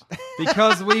ruined.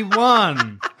 Because we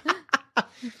won.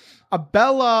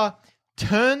 Abella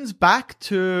turns back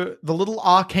to the little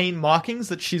arcane markings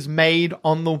that she's made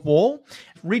on the wall,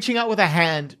 reaching out with a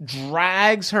hand,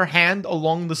 drags her hand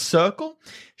along the circle.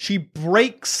 She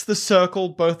breaks the circle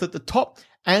both at the top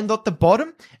and at the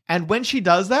bottom. And when she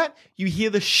does that, you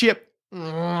hear the ship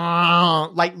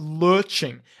like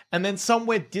lurching. And then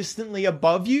somewhere distantly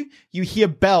above you, you hear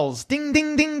bells. Ding,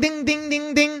 ding, ding, ding, ding,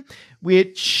 ding, ding.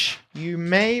 Which you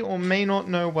may or may not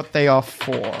know what they are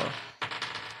for.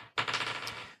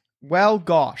 Well,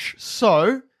 gosh.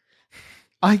 So,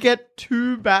 I get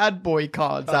 2 bad boy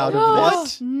cards out of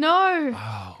this. No.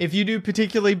 If you do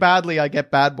particularly badly, I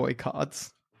get bad boy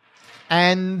cards.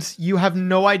 And you have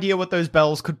no idea what those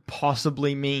bells could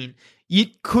possibly mean.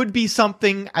 It could be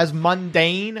something as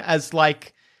mundane as,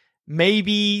 like,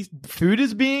 maybe food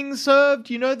is being served.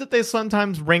 You know that they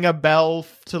sometimes ring a bell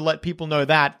to let people know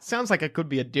that. Sounds like it could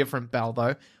be a different bell,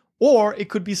 though. Or it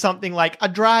could be something like a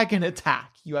dragon attack.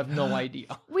 You have no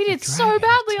idea. We did so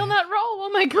badly on that roll. Oh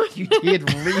my god. You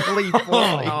did really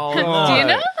poorly.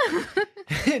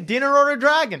 Dinner? Dinner or a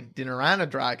dragon? Dinner and a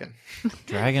dragon.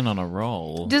 Dragon on a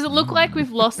roll. Does it look like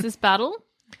we've lost this battle?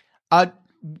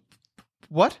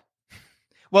 What?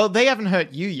 Well, they haven't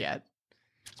hurt you yet.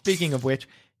 Speaking of which,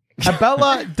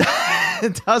 Abella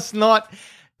does not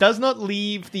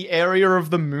leave the area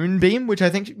of the moonbeam, which I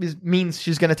think means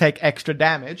she's going to take extra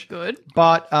damage. Good.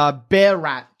 But Bear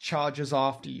Rat charges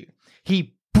after you.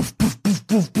 He poof, poof, poof,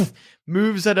 poof, poof,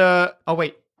 moves at a... Oh,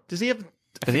 wait. Does he have...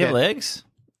 Does he have legs?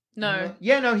 No.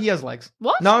 Yeah, no, he has legs.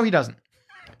 What? No, he doesn't.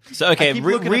 So, okay, keep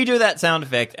looking redo that sound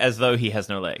effect as though he has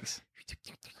no legs.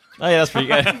 Oh, yeah, that's pretty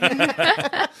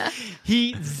good.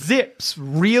 He zips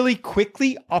really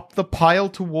quickly up the pile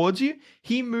towards you.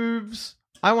 He moves,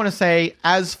 I want to say,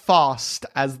 as fast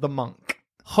as the monk.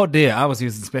 Oh dear, I was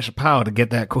using special power to get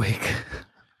that quick.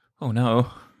 Oh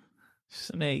no.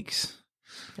 Snakes.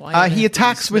 He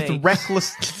attacks with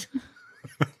reckless...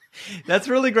 That's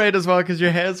really great as well, because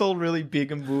your hair's all really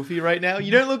big and boofy right now.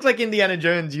 You don't look like Indiana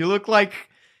Jones. You look like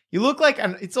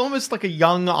it's almost like a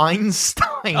young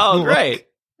Einstein. Oh, look. great.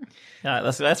 Yeah,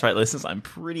 that's right, listeners. I'm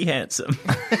pretty handsome.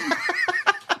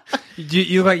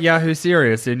 You like Yahoo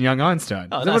Serious in Young Einstein.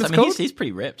 Oh, Is that nice. what it's called? He's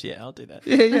pretty ripped. Yeah, I'll do that.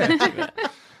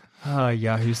 Yeah.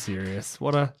 Yahoo Serious.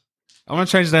 I want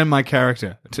to change the name of my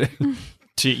character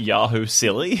To Yahoo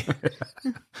Silly.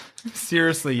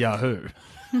 Seriously Yahoo.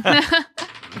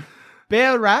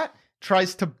 Bear Rat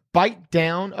tries to bite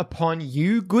down upon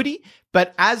you, Goody,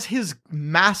 but as his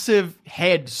massive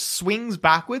head swings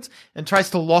backwards and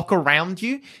tries to lock around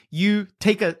you, you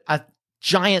take a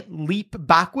giant leap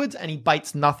backwards and he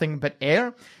bites nothing but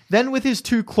air. Then with his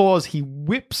 2 claws, he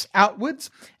whips outwards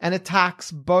and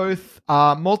attacks both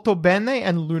Molto Bene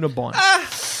and Lunabon.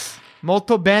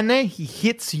 Molto Bene, he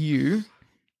hits you.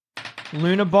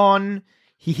 Lunabon,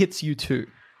 he hits you too.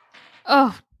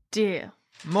 Oh dear.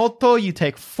 Molto, you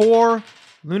take 4.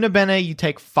 Luna Bene, you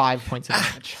take 5 points of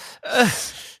damage.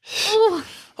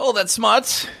 Oh, that's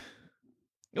smart.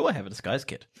 Oh, I have a disguise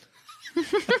kit.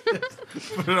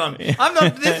 Put it on. I'm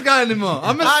not this guy anymore.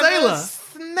 I'm a sailor.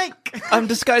 Snake. I'm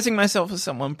disguising myself as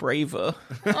someone braver.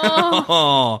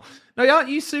 Oh. No, aren't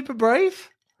you super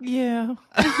brave? Yeah.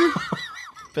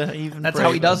 But even That's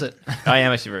how he does it. I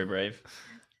am actually very brave.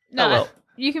 No. Oh, well.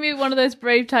 You can be one of those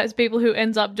brave types of people who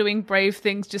ends up doing brave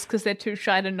things just because they're too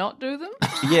shy to not do them.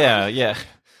 Yeah, yeah.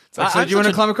 It's like, so do you want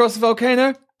to climb across the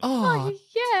volcano? Oh,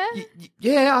 yeah.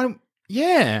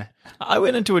 Yeah. I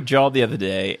went into a job the other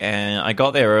day and I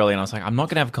got there early and I was like, I'm not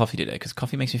going to have a coffee today because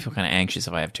coffee makes me feel kind of anxious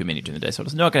if I have too many during the day. So I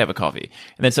was not going to have a coffee.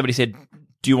 And then somebody said,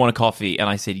 do you want a coffee? And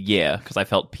I said, yeah, because I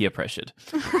felt peer pressured.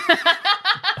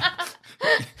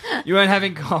 You weren't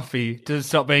having coffee to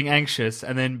stop being anxious,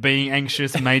 and then being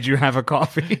anxious made you have a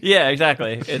coffee. Yeah,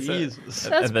 exactly. Jesus.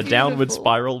 And the downward beautiful.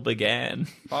 spiral began.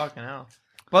 Fucking hell.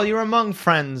 Well, you're among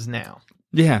friends now.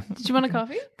 Yeah. Did you want a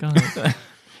coffee?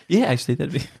 Yeah, actually,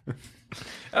 that'd be...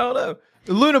 Oh, no.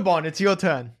 Lunabon, it's your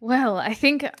turn. Well, I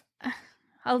think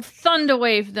I'll thunder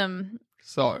wave them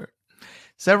So,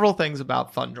 several things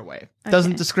about Thunderwave.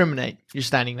 Doesn't discriminate. You're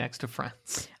standing next to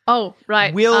friends. Oh,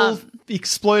 right. Will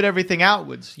explode everything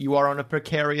outwards. You are on a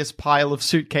precarious pile of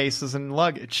suitcases and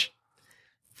luggage.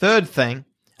 Third thing,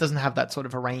 doesn't have that sort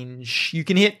of a range. You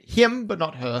can hit him, but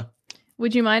not her.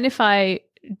 Would you mind if I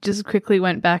just quickly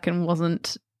went back and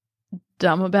wasn't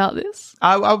dumb about this?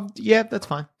 Yeah, that's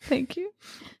fine. Thank you.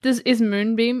 Is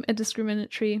Moonbeam a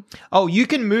discriminatory? Oh, you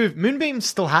can move. Moonbeam's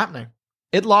still happening.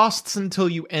 It lasts until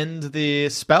you end the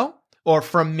spell, or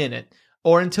for a minute,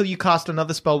 or until you cast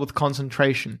another spell with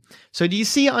concentration. So do you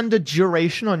see under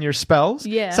duration on your spells?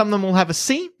 Yeah. Some of them will have a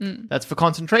C. That's for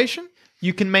concentration.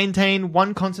 You can maintain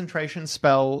one concentration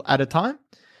spell at a time.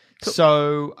 Cool.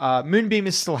 So Moonbeam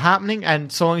is still happening,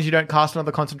 and so long as you don't cast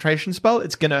another concentration spell,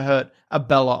 it's going to hurt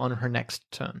Abella on her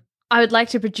next turn. I would like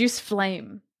to produce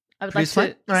flame. I would Produce like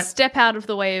to flame? Right. step out of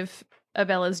the way of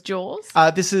Abella's jaws.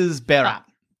 This is Berat.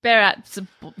 Berat's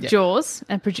jaws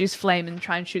and produce flame and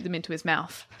try and shoot them into his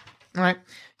mouth. All right.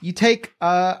 You take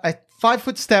a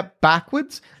 5-foot step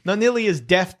backwards, not nearly as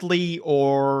deftly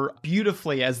or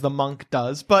beautifully as the monk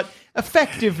does, but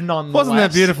effective nonetheless. Wasn't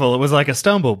that beautiful? It was like a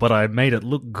stumble, but I made it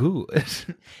look good.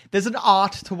 There's an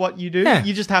art to what you do. Yeah.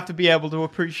 You just have to be able to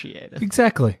appreciate it.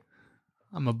 Exactly.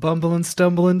 I'm a bumbling,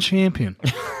 stumbling champion.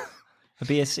 A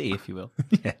BSC, if you will.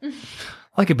 Yeah.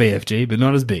 Like a BFG, but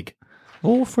not as big.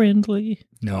 All friendly.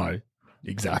 No,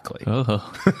 exactly.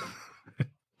 Oh.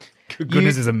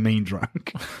 Goodness is a mean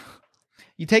drunk.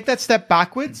 You take that step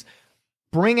backwards,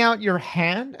 bring out your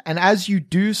hand, and as you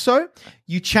do so,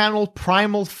 you channel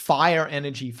primal fire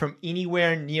energy from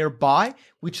anywhere nearby,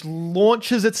 which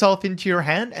launches itself into your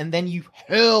hand, and then you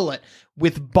hurl it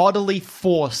with bodily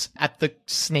force at the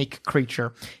snake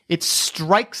creature. It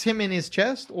strikes him in his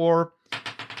chest,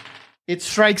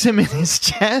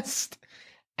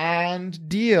 and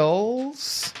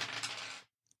deals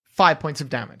 5 points of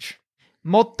damage.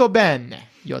 Molto bene,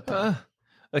 Yota.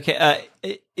 Okay,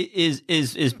 is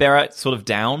Berat sort of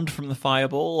downed from the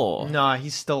fireball, or No,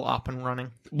 he's still up and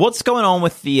running. what's going on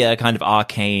with the kind of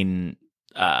arcane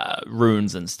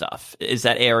runes and stuff? Is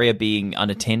that area being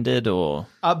unattended, or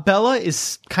Bella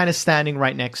is kind of standing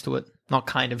right next to it. Not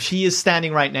kind of. She is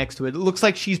standing right next to it. It looks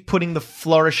like she's putting the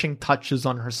flourishing touches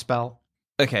on her spell.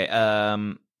 okay?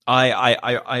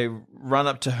 I run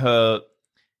up to her.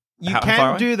 You How far can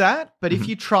away? do that, but if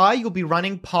you try, you'll be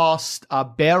running past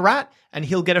Bear Rat, and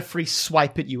he'll get a free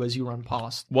swipe at you as you run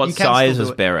past. What You can size still is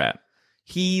do it. Berat?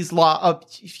 He's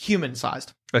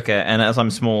human-sized. Okay, and as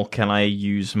I'm small, can I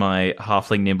use my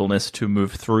halfling nimbleness to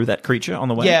move through that creature on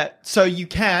the way? Yeah, so you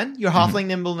can. Your halfling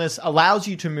nimbleness allows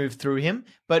you to move through him,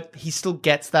 but he still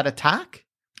gets that attack.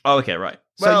 Oh, okay, right.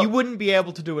 So you wouldn't be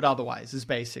able to do it otherwise, is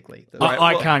basically.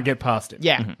 I can't get past it.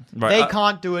 Yeah. Right. They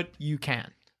can't do it, you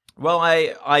can. Well,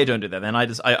 I don't do that then.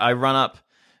 I run up,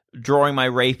 drawing my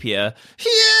rapier,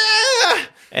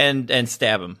 and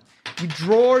stab him. You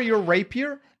draw your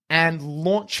rapier and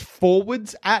launch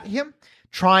forwards at him,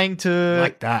 trying to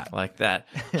Like that. Like that.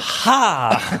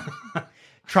 Ha!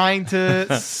 trying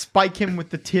to spike him with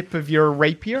the tip of your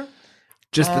rapier.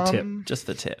 Just the tip. Just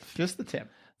the tip. Just the tip.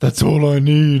 That's all I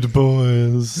need,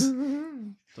 boys.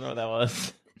 Don't know what that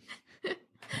was.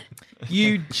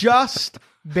 You just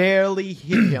barely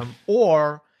hit him,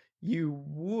 or you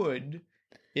would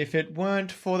if it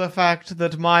weren't for the fact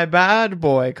that my bad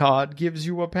boy card gives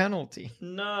you a penalty.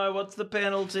 No, what's the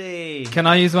penalty? Can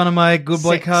I use one of my good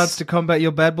boy 6. cards to combat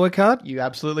your bad boy card? You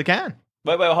absolutely can.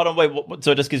 Wait, hold on, wait.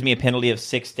 So it just gives me a penalty of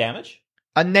 6 damage?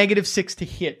 A -6 to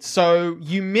hit. So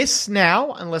you miss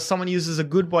now unless someone uses a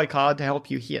good boy card to help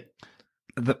you hit.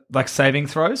 Like saving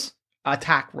throws?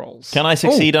 Attack rolls. Can I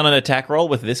succeed on an attack roll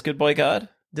with this good boy card?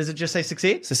 Does it just say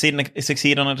succeed? Succeed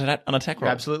on an attack You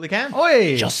roll? absolutely can.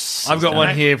 Oi! Just- I've got one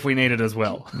Alright. here if we need it as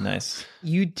well. Nice.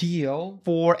 You deal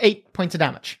for 8 points of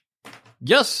damage.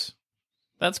 Yes.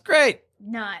 That's great.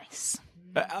 Nice.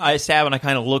 I stab and I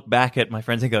kind of look back at my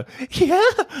friends and go, yeah,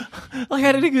 like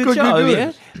I did a good job, good.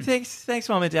 yeah? Thanks,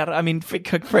 Mom and Dad. I mean,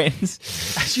 friends.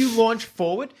 As you launch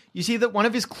forward, you see that one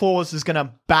of his claws is going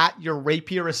to bat your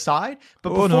rapier aside.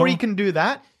 But before no. he can do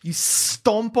that, you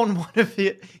stomp on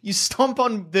you stomp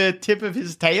on the tip of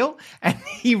his tail, and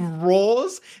he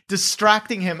roars,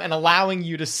 distracting him and allowing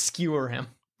you to skewer him.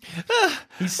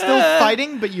 He's still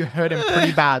fighting, but you hurt him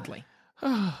pretty badly.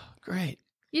 Great.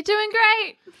 You're doing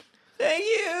great. Thank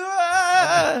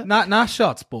you. Nice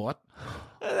shot, sport.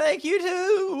 Thank you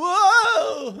too.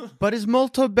 Whoa. But is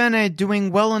Molto Bene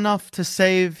doing well enough to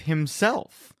save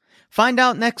himself? Find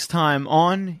out next time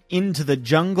on Into the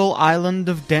Jungle Island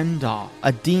of Dendar,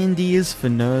 a D&D is for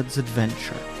Nerds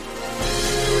adventure.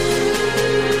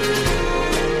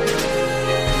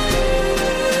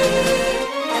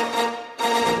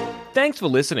 Thanks for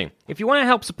listening. If you want to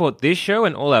help support this show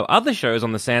and all our other shows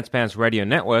on the Sanspants Radio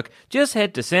Network, just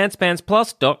head to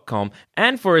sanspantsplus.com,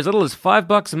 and for as little as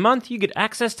 $5 a month, you get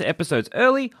access to episodes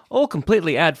early, all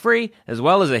completely ad-free, as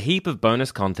well as a heap of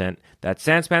bonus content. That's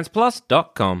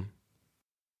sanspantsplus.com.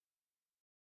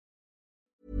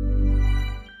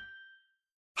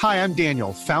 Hi, I'm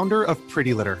Daniel, founder of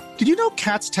Pretty Litter. Did you know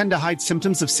cats tend to hide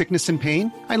symptoms of sickness and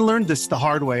pain? I learned this the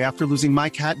hard way after losing my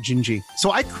cat, Gingy.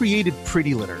 So I created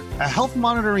Pretty Litter, a health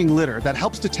monitoring litter that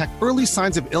helps detect early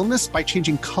signs of illness by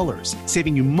changing colors,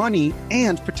 saving you money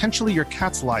and potentially your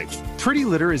cat's life. Pretty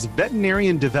Litter is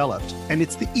veterinarian developed, and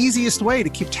it's the easiest way to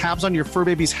keep tabs on your fur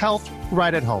baby's health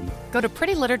right at home. Go to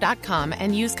prettylitter.com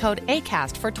and use code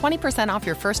ACAST for 20% off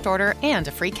your first order and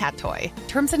a free cat toy.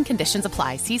 Terms and conditions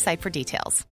apply. See site for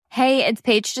details. Hey, it's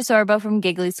Paige DeSorbo from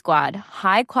Giggly Squad.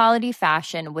 High quality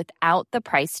fashion without the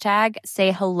price tag.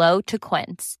 Say hello to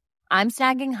Quince. I'm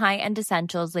snagging high-end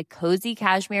essentials like cozy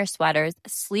cashmere sweaters,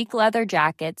 sleek leather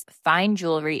jackets, fine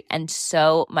jewelry, and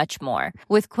so much more.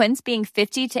 With Quince being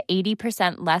 50 to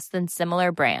 80% less than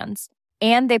similar brands.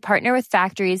 And they partner with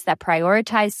factories that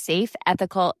prioritize safe,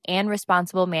 ethical, and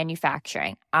responsible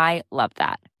manufacturing. I love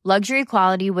that. Luxury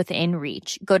quality within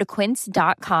reach. Go to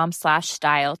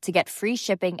quince.com/style to get free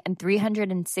shipping and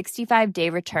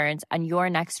 365-day returns on your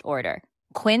next order.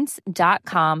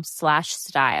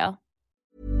 Quince.com/style.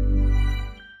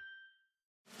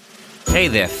 Hey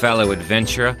there, fellow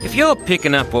adventurer. If you're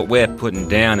picking up what we're putting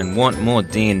down and want more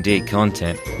D&D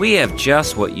content, we have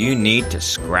just what you need to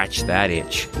scratch that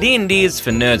itch. D&D is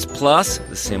for Nerds Plus,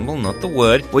 the symbol, not the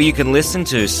word, where you can listen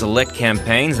to select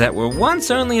campaigns that were once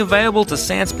only available to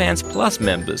Sanspants Plus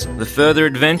members. The further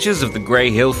adventures of the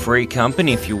Grey Hill Free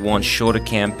Company if you want shorter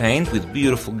campaigns with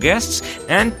beautiful guests,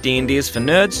 and D&D is for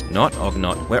Nerds, not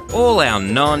Ognot, where all our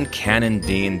non-canon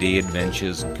D&D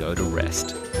adventures go to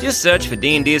rest. Just search for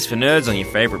D&D is for Nerds on your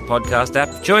favorite podcast app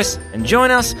of choice and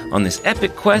join us on this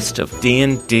epic quest of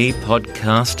D&D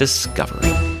podcast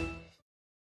discovery.